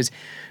could because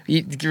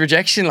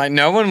rejection like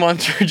no one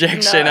wants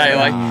rejection. No. Eh?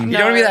 Like you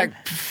don't want to be No.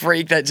 that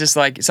freak that just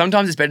like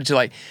sometimes it's better to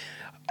like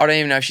I don't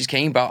even know if she's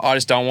keen but I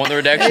just don't want the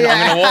rejection.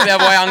 I'm gonna walk the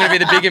other way. I'm gonna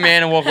be the bigger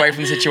man and walk away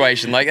from the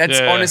situation. Like that's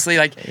Yeah. honestly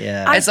like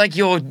Yeah. it's like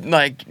your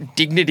like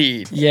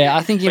dignity. Yeah,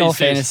 I think in all Please,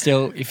 fairness, sis.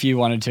 still, if you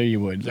wanted to, you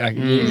would. Like,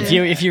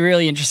 if you're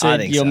really I interested,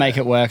 think you'll so. make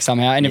it work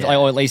somehow, and if Yeah.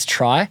 or at least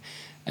try.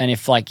 And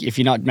if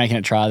you're not making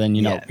it try, then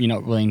Yeah. you're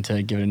not willing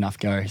to give it enough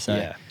go. So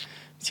Yeah.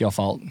 it's your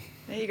fault.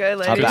 There you go, I'll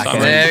ladies. back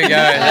summary. it. There we go.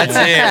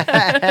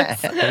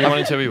 That's it. If you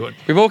wanted to, we would.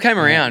 We've all came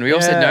around. We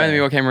all said no, Yeah. and we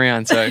all came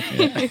around. So,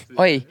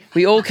 oi,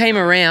 we all came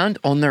around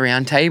on the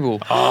round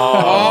table.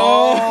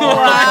 Oh,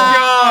 my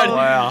god!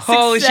 Wow.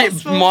 Holy shit!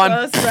 Successful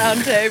Mind first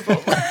round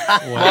table.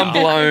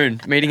 blown.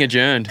 Meeting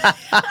adjourned.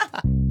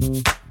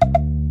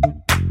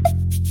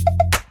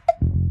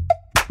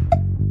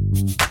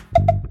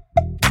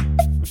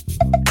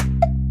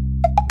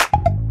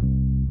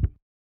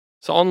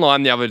 So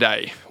online the other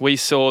day, we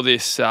saw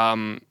this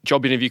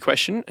job interview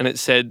question, and it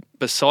said,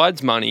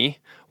 "Besides money,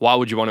 why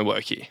would you want to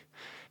work here?"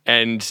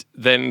 And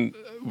then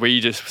we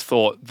just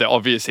thought the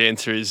obvious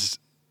answer is,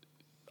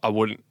 "I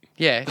wouldn't."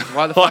 Yeah.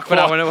 Why the fuck would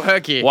I Why- want to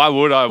work here? Why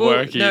would I Well,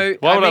 work here? no,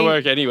 Why I would I mean,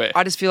 work anywhere?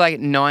 I just feel like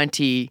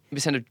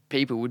 90% of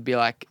people would be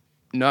like,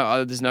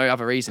 no, there's no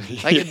other reason.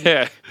 Like,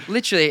 Yeah.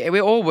 literally,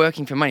 we're all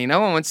working for money.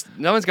 No one's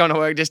going to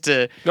work just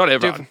to. Not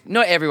everyone.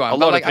 Not everyone. A but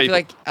lot of like, I feel people.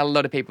 like a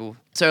lot of people.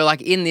 So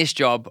like in this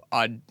job,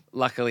 I'd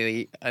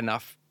luckily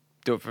enough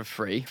do it for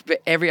free.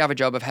 But every other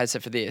job I've had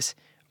except for this,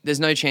 there's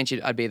no chance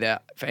I'd be there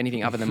for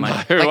anything other than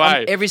money. No like, on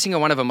way. every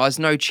single one of them, there's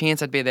no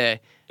chance I'd be there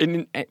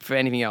And, for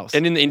anything else.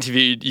 and in the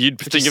interview, you'd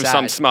think is of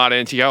some sad. smart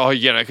answer. You go, "Oh,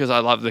 you know, because I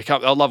love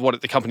I love what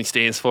the company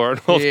stands for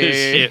and all this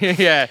shit."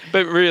 Yeah.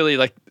 But really,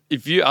 like,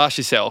 if you ask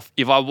yourself,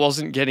 if I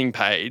wasn't getting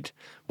paid,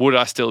 would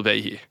I still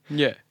be here?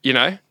 Yeah. You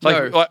know, like,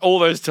 No. like all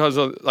those times,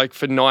 like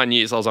for 9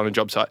 years, I was on a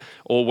job site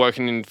or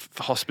working in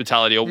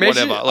hospitality or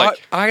Imagine- whatever.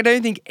 Like, I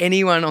don't think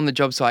anyone on the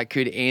job site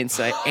could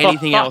answer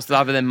anything else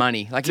other than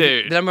money. Like,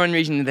 Dude. the number one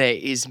reason there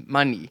is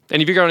money.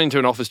 and if you're going into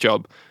an office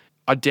job,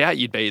 I doubt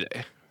you'd be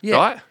there, Yeah.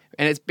 right?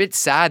 And it's a bit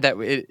sad that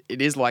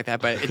it is like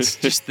that, but it's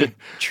just the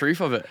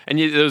truth of it. And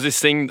there was this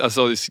thing, I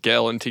saw this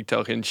girl on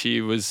TikTok and she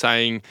was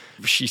saying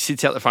she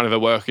sits out the front of her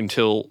work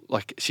until,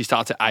 like, she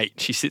starts at 8.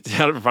 She sits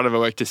out in front of her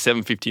work to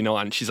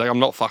 7:59. She's like, I'm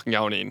not fucking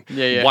going in.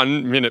 Yeah.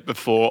 1 minute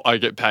before I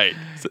get paid.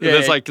 So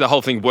there's like the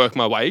whole thing, work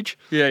my wage.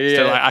 Yeah.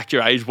 So like, act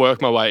your age,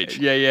 work my wage.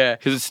 Yeah.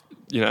 Because it's,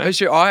 you know. That's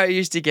true. I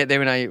used to get there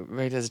when I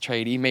worked as a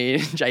tradie, me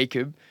and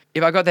Jacob.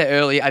 If I got there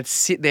early, I'd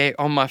sit there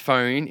on my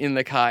phone in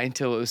the car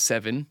until it was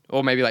 7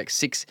 or maybe like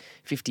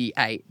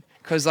 6:58.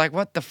 Because, like,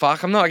 what the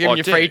fuck? I'm not giving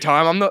you free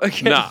time. I'm not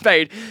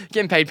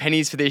getting paid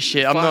pennies for this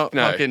shit. I'm not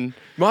fucking...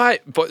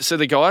 So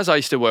the guys I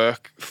used to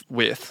work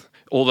with,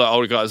 all the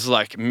older guys,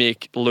 like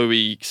Mick,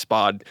 Louis,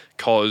 Spud,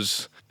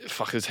 Cos,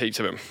 fuck, there's heaps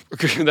of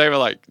them. They were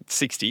like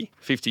 60,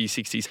 50s,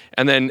 60s.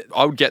 And then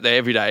I would get there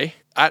every day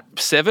at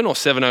 7 or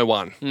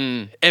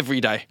 7:01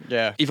 every day.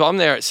 Yeah. If I'm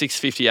there at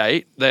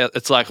 6:58,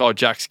 it's like, oh,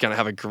 Jack's going to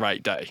have a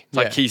great day.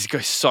 Like, he's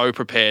so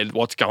prepared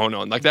what's going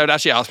on. Like, they would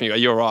actually ask me, are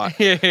you all right?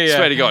 Yeah.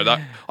 Swear to God.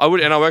 Like, I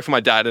worked for my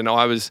dad and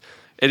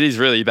it is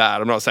really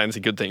bad. I'm not saying it's a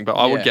good thing, but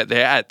I would get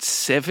there at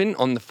 7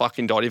 on the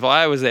fucking dot. If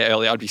I was there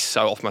early, I'd be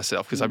so off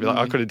myself because I'd be like,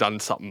 I could have done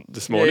something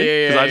this morning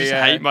because I just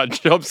hate my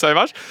job so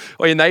much.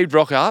 When they'd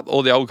rock up,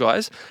 all the old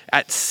guys,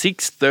 at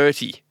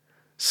 6:30.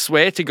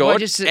 Swear to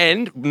God.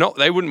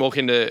 They wouldn't walk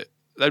into...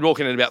 They'd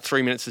walk in at about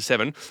 3 minutes to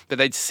 7, but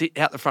they'd sit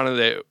out the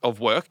front of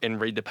work and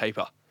read the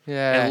paper.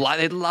 Yeah. And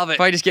they'd love it.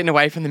 Probably just getting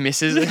away from the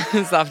missus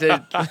and stuff.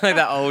 Like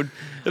that old...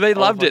 They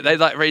loved it. They'd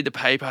like read the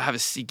paper, have a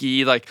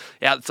ciggy, like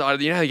outside of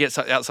they get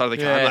outside of the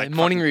car, like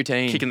morning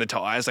routine, kicking the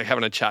tires, like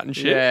having a chat and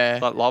shit. Yeah.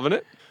 Like loving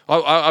it.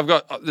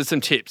 There's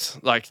some tips,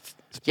 like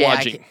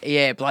bludging.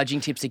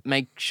 Bludging tips to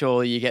make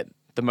sure you get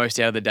the most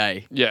out of the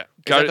day. Yeah. Is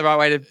that the right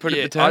way to put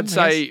it? The term, I'd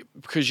say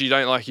because you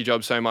don't like your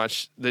job so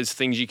much, there's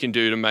things you can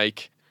do to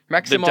make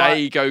the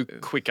day go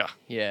quicker.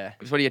 Yeah.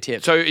 What are your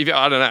tips? So I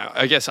don't know.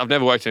 I guess I've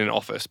never worked in an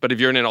office, but if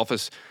you're in an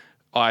office,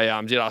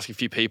 I did ask a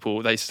few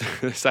people. They're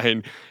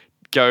saying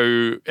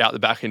go out the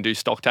back and do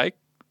stock take.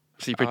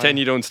 So you pretend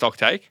you're doing stock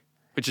take,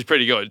 which is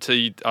pretty good. So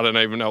I don't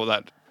even know what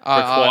that requires.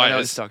 I know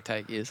what stock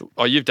take is.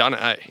 Oh, you've done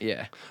it, eh?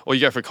 Yeah. Or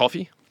you go for a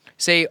coffee?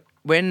 See,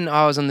 when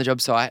I was on the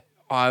job site,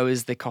 I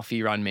was the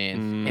coffee run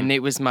man. And it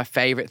was my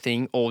favourite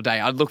thing all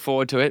day. I'd look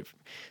forward to it.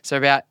 So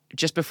about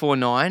just before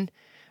 9,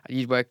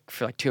 you'd work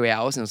for like 2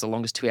 hours, and it was the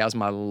longest 2 hours of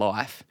my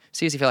life.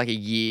 Seriously, felt like a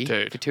year.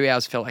 Dude. For 2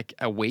 hours, felt like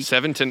a week.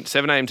 7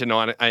 a.m. to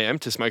 9 a.m.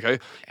 to Smoko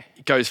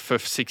goes for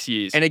 6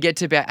 years. And it'd get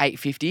to about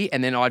 8:50,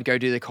 and then I'd go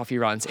do the coffee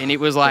runs. And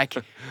it was like,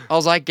 I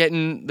was like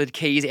getting the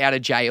keys out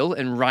of jail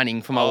and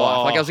running for my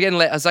life. Like I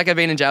was like I've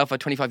been in jail for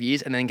 25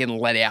 years and then getting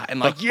let out. And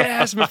like,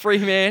 yes, I'm a free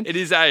man. It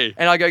is, eh?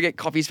 And I'd go get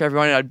coffees for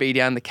everyone, and I'd be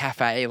down the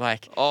cafe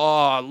like...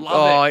 I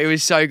love it. It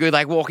was so good.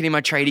 Like walking in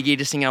my tradie gear,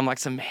 just singing, I'm like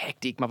some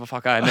hectic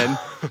motherfucker. And then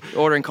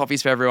ordering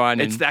coffees for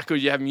everyone. It's that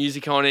good. You have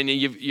music on and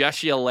you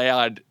actually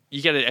allowed...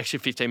 You get an extra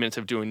 15 minutes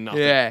of doing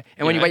nothing. Yeah.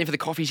 And when you're waiting for the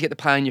coffees, you get to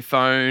play on your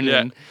phone. Yeah.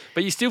 And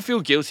But you still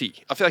feel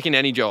guilty. I feel like in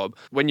any job,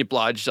 when you're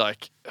bludged,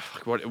 like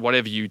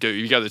whatever you do,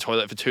 you go to the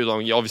toilet for too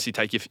long, you obviously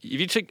take if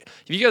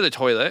you go to the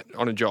toilet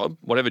on a job,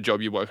 whatever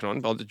job you're working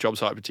on the job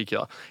site in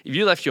particular, if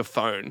you left your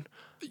phone,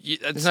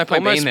 it's no point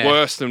almost being there.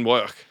 worse than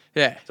work.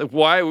 yeah. It's like,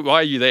 why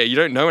are you there? You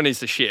don't know one needs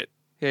to shit.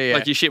 Yeah.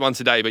 Like you shit once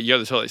a day, but you go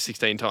to the toilet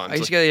 16 times. I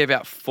used to go there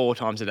about 4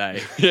 times a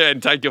day. Yeah,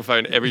 and take your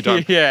phone every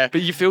time. Yeah.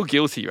 But you feel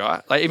guilty,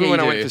 right? Like even Yeah, when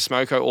you I went do. to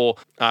Smoko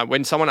or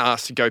when someone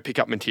asked to go pick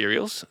up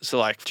materials, so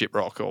like chip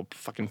rock or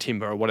fucking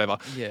timber or whatever,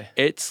 Yeah.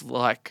 it's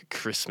like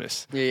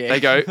Christmas. Yeah. They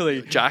go,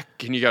 Really. Jack,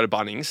 can you go to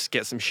Bunnings,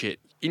 get some shit?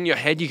 In your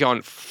head, you're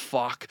going,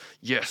 fuck,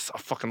 yes, I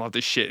fucking love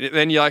this shit. And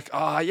then you're like,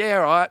 oh, yeah,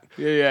 all right.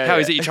 Yeah. How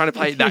is it you're trying to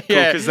play it that cool?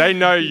 Yeah. Because they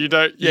know you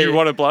don't, you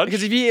want to blood.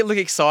 Because if you look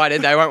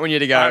excited, they won't want you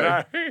to go.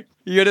 I know.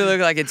 You got to look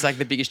like it's like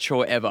the biggest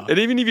chore ever. And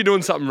even if you're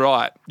doing something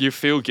right, you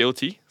feel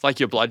guilty, like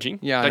you're bludging.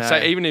 Yeah, I like know.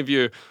 say even if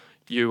you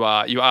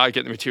are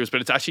getting the materials,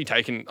 but it's actually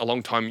taken a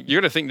long time. You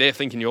got to think they're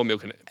thinking you're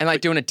milking it. And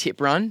like doing a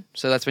tip run.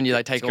 So that's when you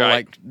like take It's all great.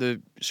 like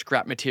the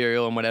scrap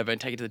material and whatever and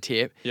take it to the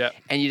tip. Yeah.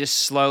 And you're just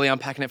slowly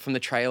unpacking it from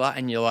the trailer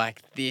and you're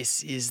like,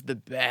 this is the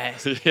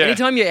best. Yeah.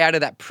 Anytime you're out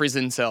of that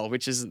prison cell,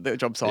 which is the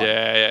job site.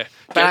 Yeah.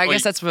 But I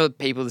guess that's for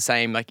people the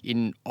same, like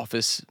in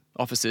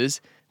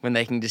offices, when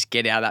they can just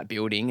get out of that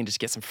building and just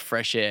get some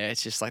fresh air.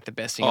 It's just like the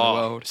best thing in the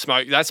world.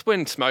 Smoke. That's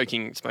when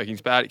smoking's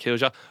bad. It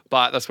kills you.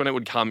 But that's when it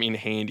would come in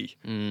handy.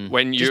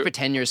 When you Just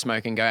pretend you're a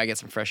smoker and go out and get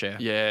some fresh air.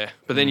 yeah.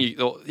 But then you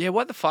thought, yeah,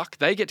 what the fuck?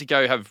 They get to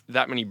go have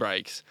that many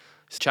breaks,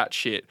 chat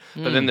shit.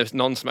 But then the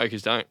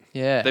non-smokers don't.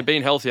 Yeah. They're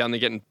being healthier and they're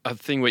getting a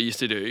thing we used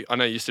to do. I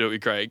know you used to do it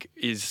with Greg.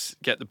 Is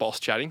get the boss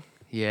chatting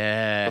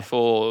Yeah.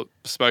 before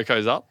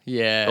Smoko's up.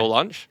 Yeah. Or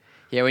lunch.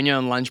 Yeah, when you're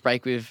on lunch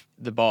break with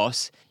the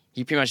boss,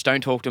 you pretty much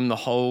don't talk to them the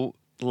whole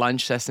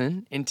lunch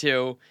session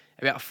until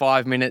about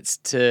 5 minutes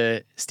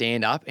to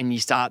stand up and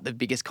you start the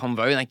biggest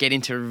convo and like get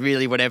into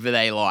really whatever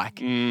they like.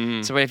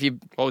 So if you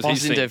What was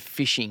boss his into thing?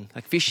 fishing,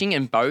 like fishing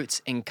and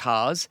boats and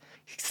cars,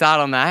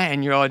 start on that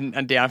and you're on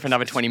and down for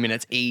another 20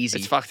 minutes easy.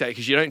 It's fucked out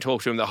because you don't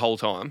talk to them the whole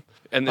time.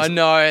 And I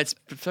know, it's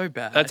so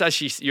bad. That's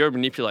actually, you're a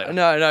manipulator.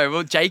 No.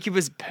 Well, Jacob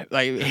was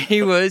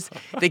he was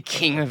the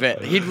king of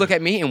it. He'd look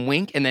at me and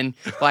wink, and then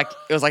it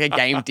was like a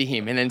game to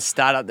him, and then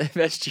start up the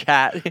best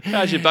chat.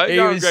 How's your boat He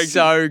going, was Greg?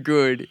 so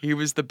good. He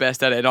was the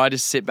best at it, and I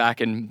just sit back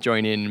and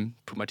join in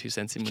and put my 2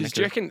 cents in. Because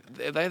do you reckon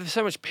they have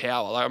so much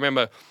power? Like I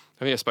remember, I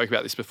think I spoke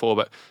about this before,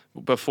 but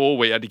before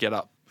we had to get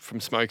up from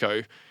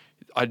Smoko,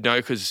 I'd know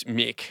because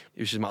Mick,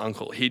 which is my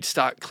uncle, he'd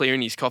start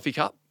clearing his coffee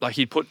cup. Like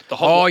he'd put the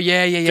hot. Oh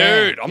yeah.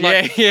 Dude, I'm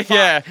like,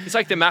 yeah. It's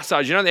like the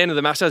massage. You know, at the end of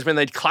the massage when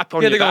they'd clap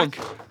on your they're back,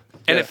 going,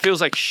 and yeah. it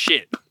feels like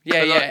shit. Yeah,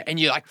 And yeah. like, And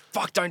you're like,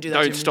 fuck, don't do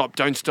that.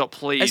 don't stop,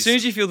 please. As soon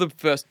as you feel the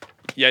first,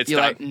 yeah, it's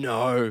you're done. like,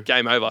 no.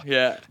 Game over.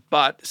 Yeah.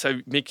 But so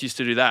Mick used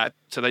to do that.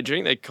 So they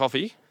drink their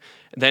coffee.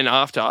 Then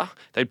after,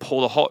 they'd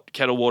pour the hot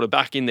kettle water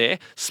back in there,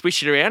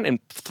 swish it around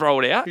and throw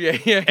it out. Yeah.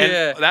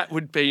 And that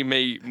would be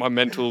my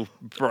mental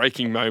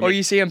breaking moment. Or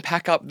you see them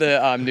pack up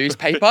the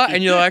newspaper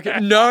and you're like,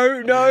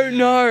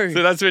 no.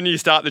 So that's when you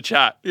start the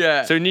chat.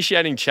 Yeah. So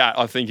initiating chat,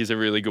 I think, is a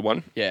really good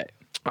one. Yeah.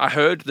 I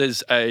heard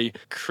there's a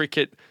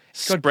cricket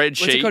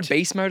spreadsheet. What's it called?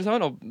 Beast mode or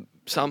something? Or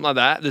Something like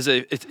that.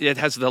 It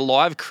has the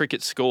live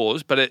cricket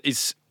scores, but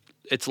it's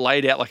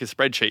laid out like a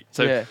spreadsheet.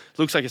 So Yeah. it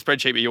looks like a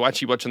spreadsheet, but you're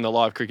actually watching the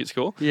live cricket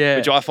score. Yeah.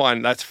 Which I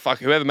find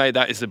whoever made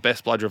that is the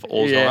best bludger of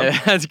all yeah,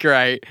 time. that's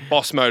great.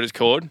 Boss mode is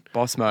called.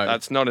 Boss mode.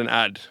 That's not an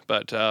ad,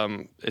 but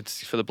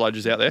it's for the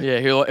bludgers out there. yeah,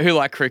 who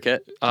like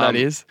cricket, that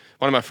is.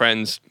 One of my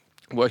friends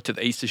worked at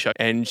the Easter show,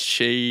 and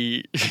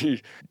she's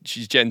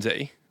Gen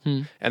Z.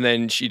 And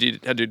then she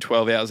had to do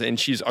 12 hours, and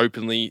she's like,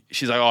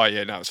 oh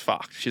yeah, no, it's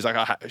fucked. She's like,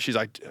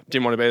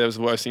 didn't want to be there. It was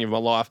the worst thing of my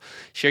life.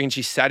 She reckons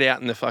she sat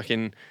out in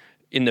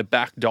the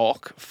back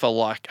dock for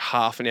like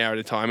half an hour at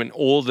a time, and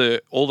all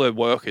the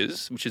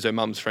workers, which is her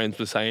mum's friends,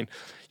 were saying,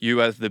 you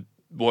are the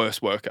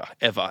worst worker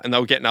ever. And they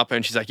were getting up,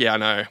 and she's like, yeah, I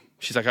know.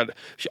 She's like,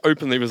 she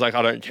openly was like,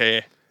 I don't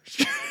care.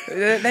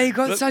 They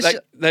got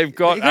They've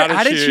got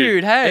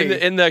attitude.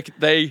 Hey, and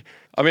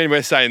I mean,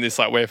 we're saying this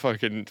like we're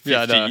fucking 50.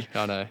 yeah,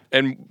 I know.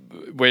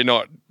 And we're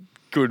not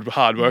good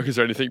hard workers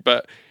or anything,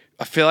 but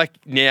I feel like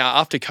now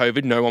after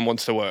COVID, no one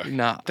wants to work.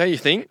 Nah. Don't you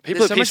think?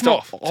 People There's are so much pissed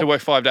more off to work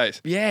 5 days.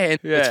 Yeah,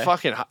 It's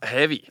fucking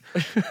heavy.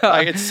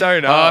 Like it's so Oh,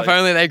 gnarly. if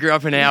only they grew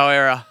up in our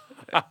era.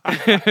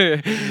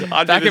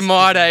 Back in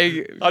my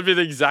day. I'd be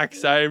the exact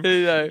same.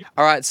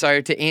 All right,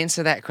 so to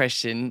answer that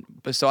question,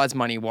 besides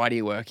money, why do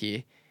you work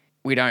here?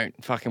 We don't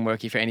fucking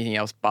work here for anything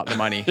else but the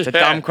money. It's a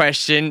dumb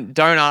question.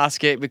 Don't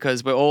ask it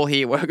because we're all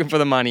here working for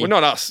the money. Well,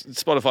 not us.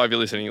 Spotify, if you're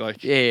listening,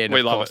 like, Yeah, no, we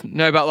of love course. it.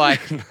 No, but like,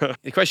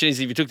 The question is,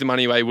 if you took the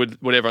money away, would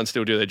everyone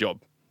still do their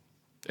job?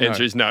 No.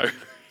 Answer is no.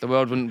 the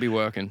world wouldn't be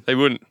working. They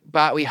wouldn't.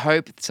 But we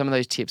hope some of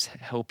those tips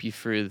help you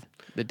through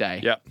the day.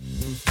 Yeah.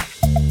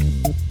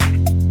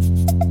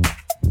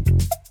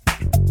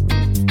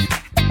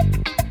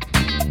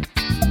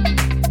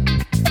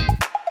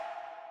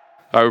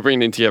 All right, we're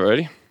bringing it in together.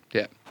 Ready?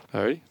 Yeah.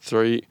 All right.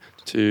 3,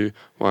 2,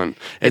 1.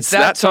 It's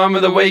that time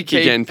of the week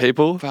again,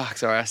 people. Fuck,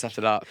 sorry, I stuffed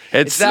it up.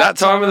 It's that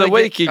time of the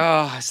week. Oh,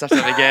 I stuffed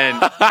it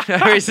again.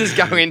 Who's just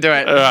going into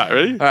it? All right,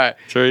 ready? All right.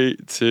 3,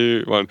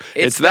 2, 1.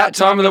 It's that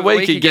time of the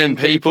week again,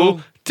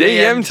 people.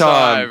 DM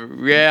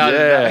time.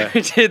 Yeah. I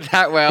did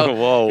that well.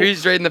 Whoa.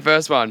 Who's reading the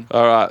first one?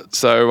 All right.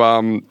 So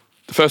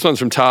the first one's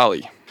from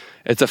Tali.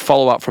 It's a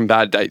follow-up from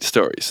Bad Date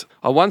Stories.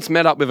 I once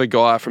met up with a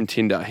guy from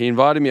Tinder. He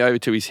invited me over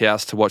to his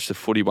house to watch the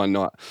footy one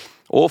night.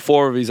 All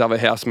 4 of his other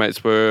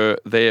housemates were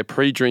there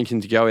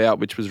pre-drinking to go out,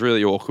 which was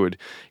really awkward.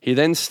 He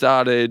then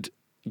started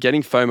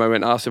getting FOMO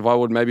and asked if I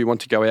would maybe want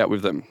to go out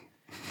with them.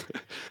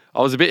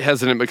 I was a bit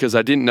hesitant because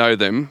I didn't know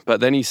them, but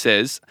then he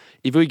says,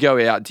 if we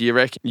go out, do you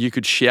reckon you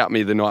could shout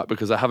me the night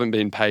because I haven't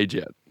been paid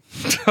yet?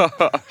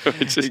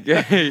 Which is,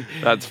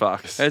 that's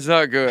fucked. That's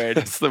not good.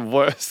 That's the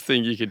worst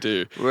thing you could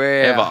do Wow.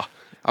 ever.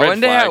 I Red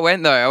wonder flag. how it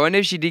went, though. I wonder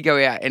if she did go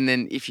out and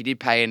then if she did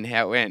pay and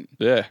how it went.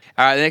 Yeah.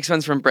 All right, the next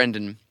one's from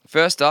Brendan.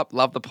 First up,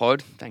 love the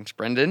pod. Thanks,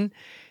 Brendan.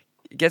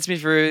 It gets me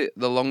through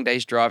the long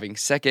days driving.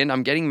 Second,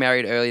 I'm getting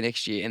married early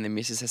next year and the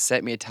missus has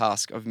set me a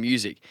task of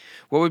music.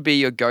 What would be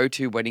your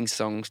go-to wedding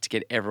songs to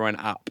get everyone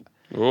up?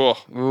 Oh,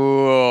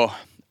 Ooh,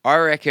 I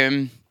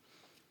reckon,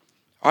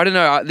 I don't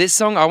know,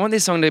 I want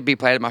this song to be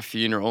played at my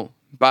funeral,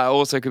 but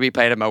also could be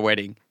played at my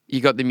wedding. You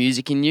Got the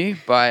Music in You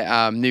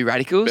by New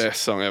Radicals.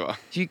 best song ever.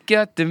 You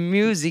got the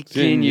music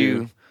in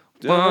you.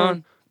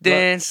 One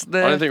dance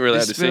left. I don't think we're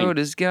allowed to this sing. world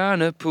is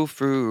gonna pull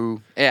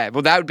through. Yeah,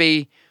 well, that would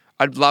be.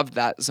 I'd love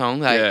that song.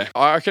 Like, Yeah.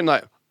 I reckon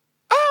like,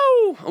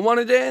 oh, I want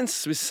to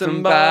dance with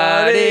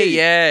somebody.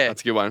 Yeah.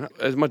 That's a good one.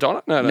 Is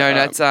Madonna? No, No,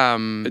 that's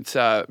It's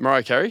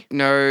Mariah Carey.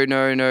 no.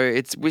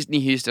 It's Whitney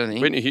Houston. I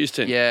think. Whitney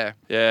Houston. Yeah,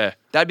 Yeah.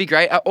 that'd be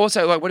great.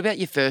 Also, like, what about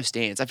your first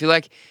dance? I feel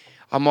like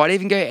I might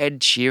even go Ed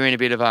Sheeran, a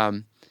bit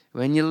of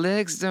when your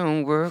legs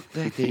don't work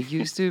like they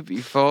used to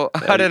before.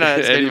 I don't know.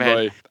 It's been, man.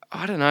 Anybody.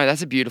 I don't know.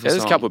 That's a beautiful Yeah, song.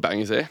 there's a couple of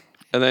bangers there.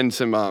 And then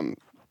some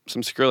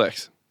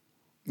Skrillex.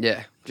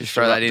 Yeah, just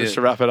throw that in. Just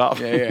to wrap it up.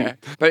 Yeah.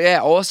 But yeah,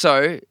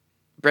 also,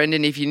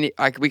 Brendan, if you need,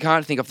 we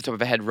can't think off the top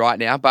of our head right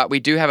now, but we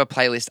do have a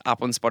playlist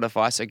up on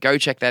Spotify, so go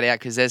check that out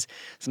because there's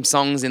some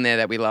songs in there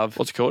that we love.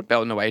 What's it called?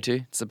 Belting Away to.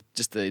 It's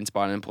just the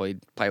Inspired and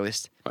Employed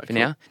playlist Right, for cool.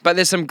 now. But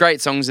there's some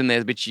great songs in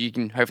there which you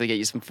can hopefully get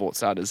you some thought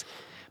starters.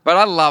 But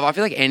I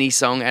feel like any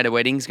song at a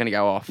wedding is going to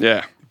go off.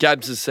 Yeah.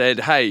 Gabs has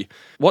said, hey,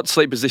 what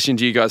sleep position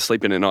do you guys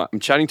sleep in at night? I'm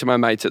chatting to my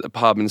mates at the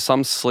pub and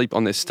some sleep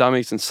on their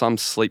stomachs and some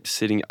sleep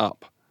sitting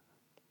up.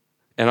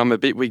 And I'm a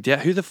bit wigged out.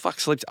 Who the fuck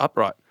sleeps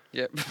upright?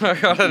 Yep. I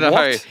don't know.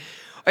 What?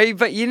 Hey,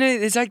 but you know,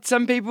 it's like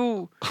some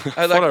people.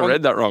 I thought I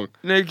read that wrong.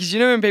 No, because you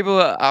know when people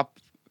are up,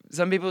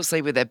 some people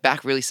sleep with their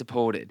back really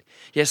supported.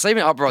 Yeah,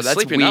 sleeping upright. That's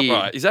Sleeping weird.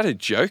 upright. Is that a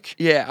joke?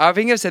 Yeah, I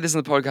think I've said this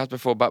on the podcast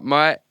before, but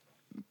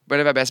one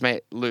of our best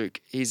mate,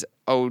 Luke, his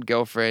old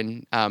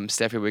girlfriend,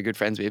 Steph, who we're good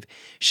friends with,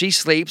 she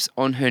sleeps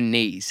on her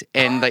knees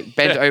and like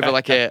bent over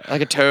like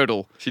a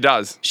turtle. She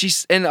does.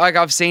 And like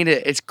I've seen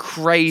it, it's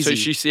crazy.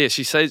 So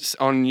she says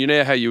on, you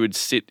know how you would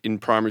sit in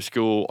primary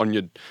school on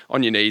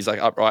your knees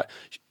like upright,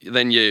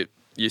 then you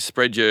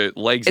spread your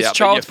legs it's out.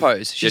 child's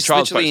pose. She's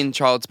literally in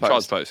child's pose.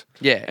 Child's pose.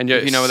 Yeah, And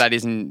if you know what that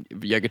is in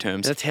yoga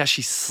terms. That's how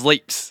she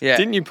sleeps. Yeah.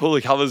 Didn't you pull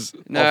the covers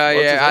No, off?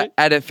 What's yeah, his name?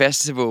 at a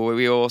festival where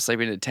we all sleep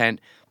in a tent,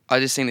 I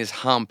just seen this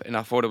hump and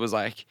I thought it was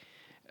like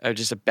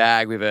just a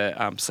bag with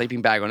a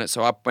sleeping bag on it.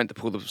 So I went to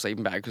pull the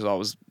sleeping bag because I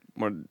was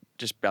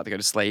just about to go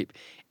to sleep.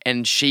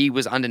 And she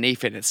was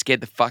underneath it and it scared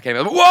the fuck out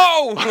of me.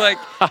 Whoa! Like,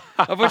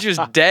 I thought she was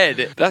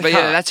dead. But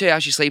yeah, that's how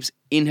she sleeps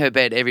in her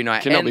bed every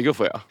night. Cannot be good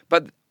for you.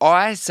 But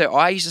I used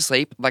to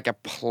sleep like a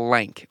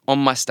plank on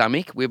my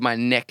stomach with my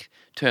neck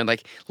turned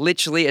like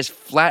literally as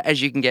flat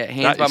as you can get,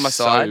 hands That by is my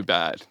side. so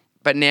bad.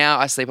 But now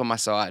I sleep on my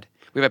side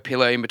with a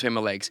pillow in between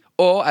my legs.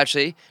 Or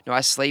actually, no,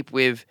 I sleep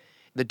with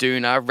the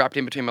doona wrapped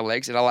in between my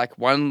legs and I like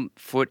 1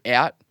 foot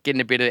out, getting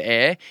a bit of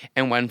air,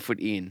 and 1 foot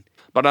in.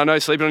 But I know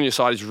sleeping on your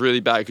side is really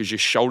bad because your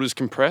shoulders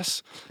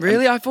compress.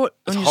 Really? I thought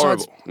It's on your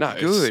horrible. side's No,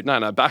 good.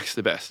 No, back's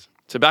the best.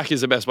 So back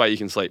is the best way you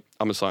can sleep.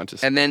 I'm a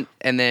scientist. And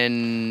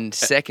then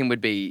second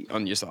would be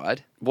on your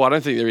side. Well, I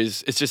don't think there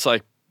is. It's just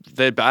like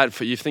they're bad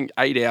for you. Think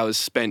 8 hours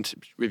spent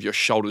with your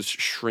shoulders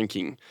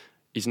shrinking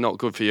is not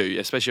good for you,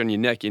 especially on your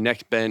neck. Your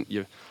neck's bent.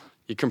 You're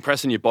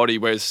compressing your body,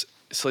 whereas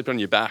sleeping on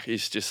your back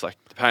is just like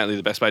apparently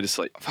the best way to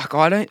sleep. Fuck,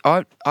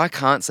 I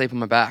can't sleep on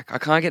my back. I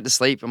can't get to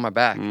sleep on my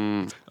back.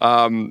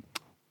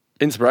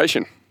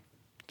 Inspiration.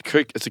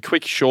 It's a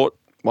quick, short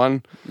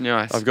one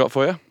Nice. I've got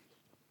for you.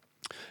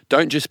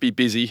 Don't just be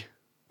busy,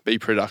 be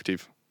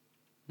productive.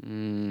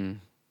 Good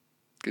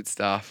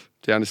stuff.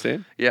 Do you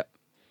understand? Yep.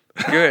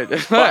 Good.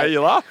 Why are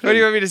you laughing? What do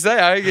you want me to say?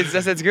 I think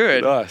that's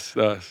good. Nice.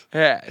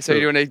 Yeah. So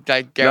you want to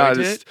like go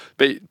into just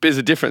it? there's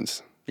a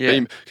difference.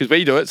 Yeah. Because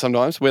we do it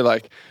sometimes. We're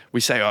like,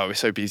 we say, oh, we're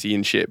so busy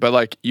and shit. But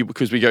like,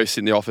 because we go sit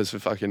in the office for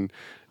fucking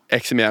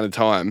X amount of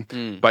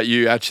time. But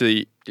you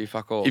actually, Do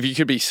fuck all.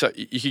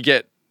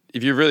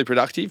 if you're really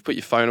productive, put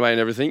your phone away and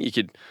everything, you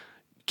could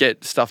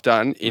get stuff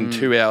done in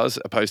 2 hours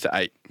opposed to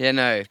 8. Yeah,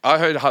 no. I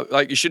heard,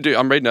 like, you should do,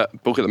 I'm reading a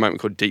book at the moment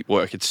called Deep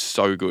Work. It's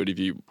so good if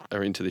you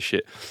are into this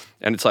shit.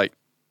 And it's like,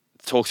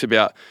 talks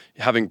about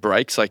having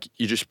breaks. Like,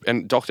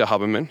 and Dr.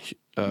 Huberman,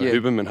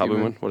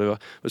 Huberman, whatever,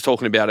 was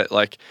talking about it.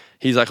 Like,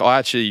 he's like, I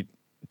actually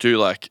do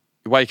like,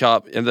 wake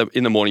up in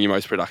the morning, you're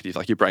most productive.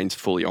 Like, your brain's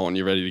fully on,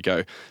 you're ready to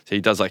go. So he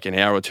does like an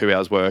hour or 2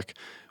 hours work,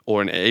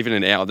 or even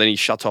an hour, then he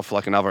shuts off for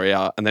like another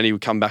hour, and then he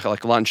would come back at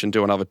like lunch and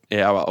do another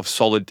hour of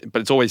solid,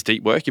 but it's always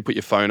deep work. You put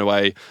your phone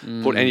away,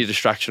 put any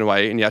distraction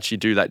away, and you actually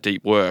do that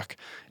deep work.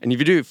 And if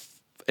you do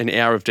an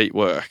hour of deep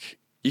work,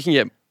 you can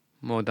get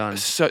More done.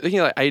 so you can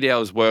get like 8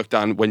 hours work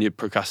done when you're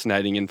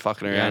procrastinating and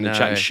fucking around and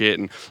chatting shit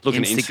and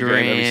looking at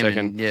Instagram every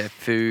second. And,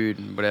 food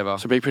and whatever.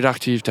 So be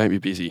productive, don't be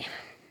busy. You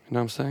know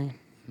what I'm saying?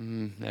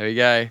 There we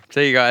go.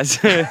 See you guys.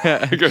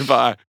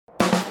 Goodbye.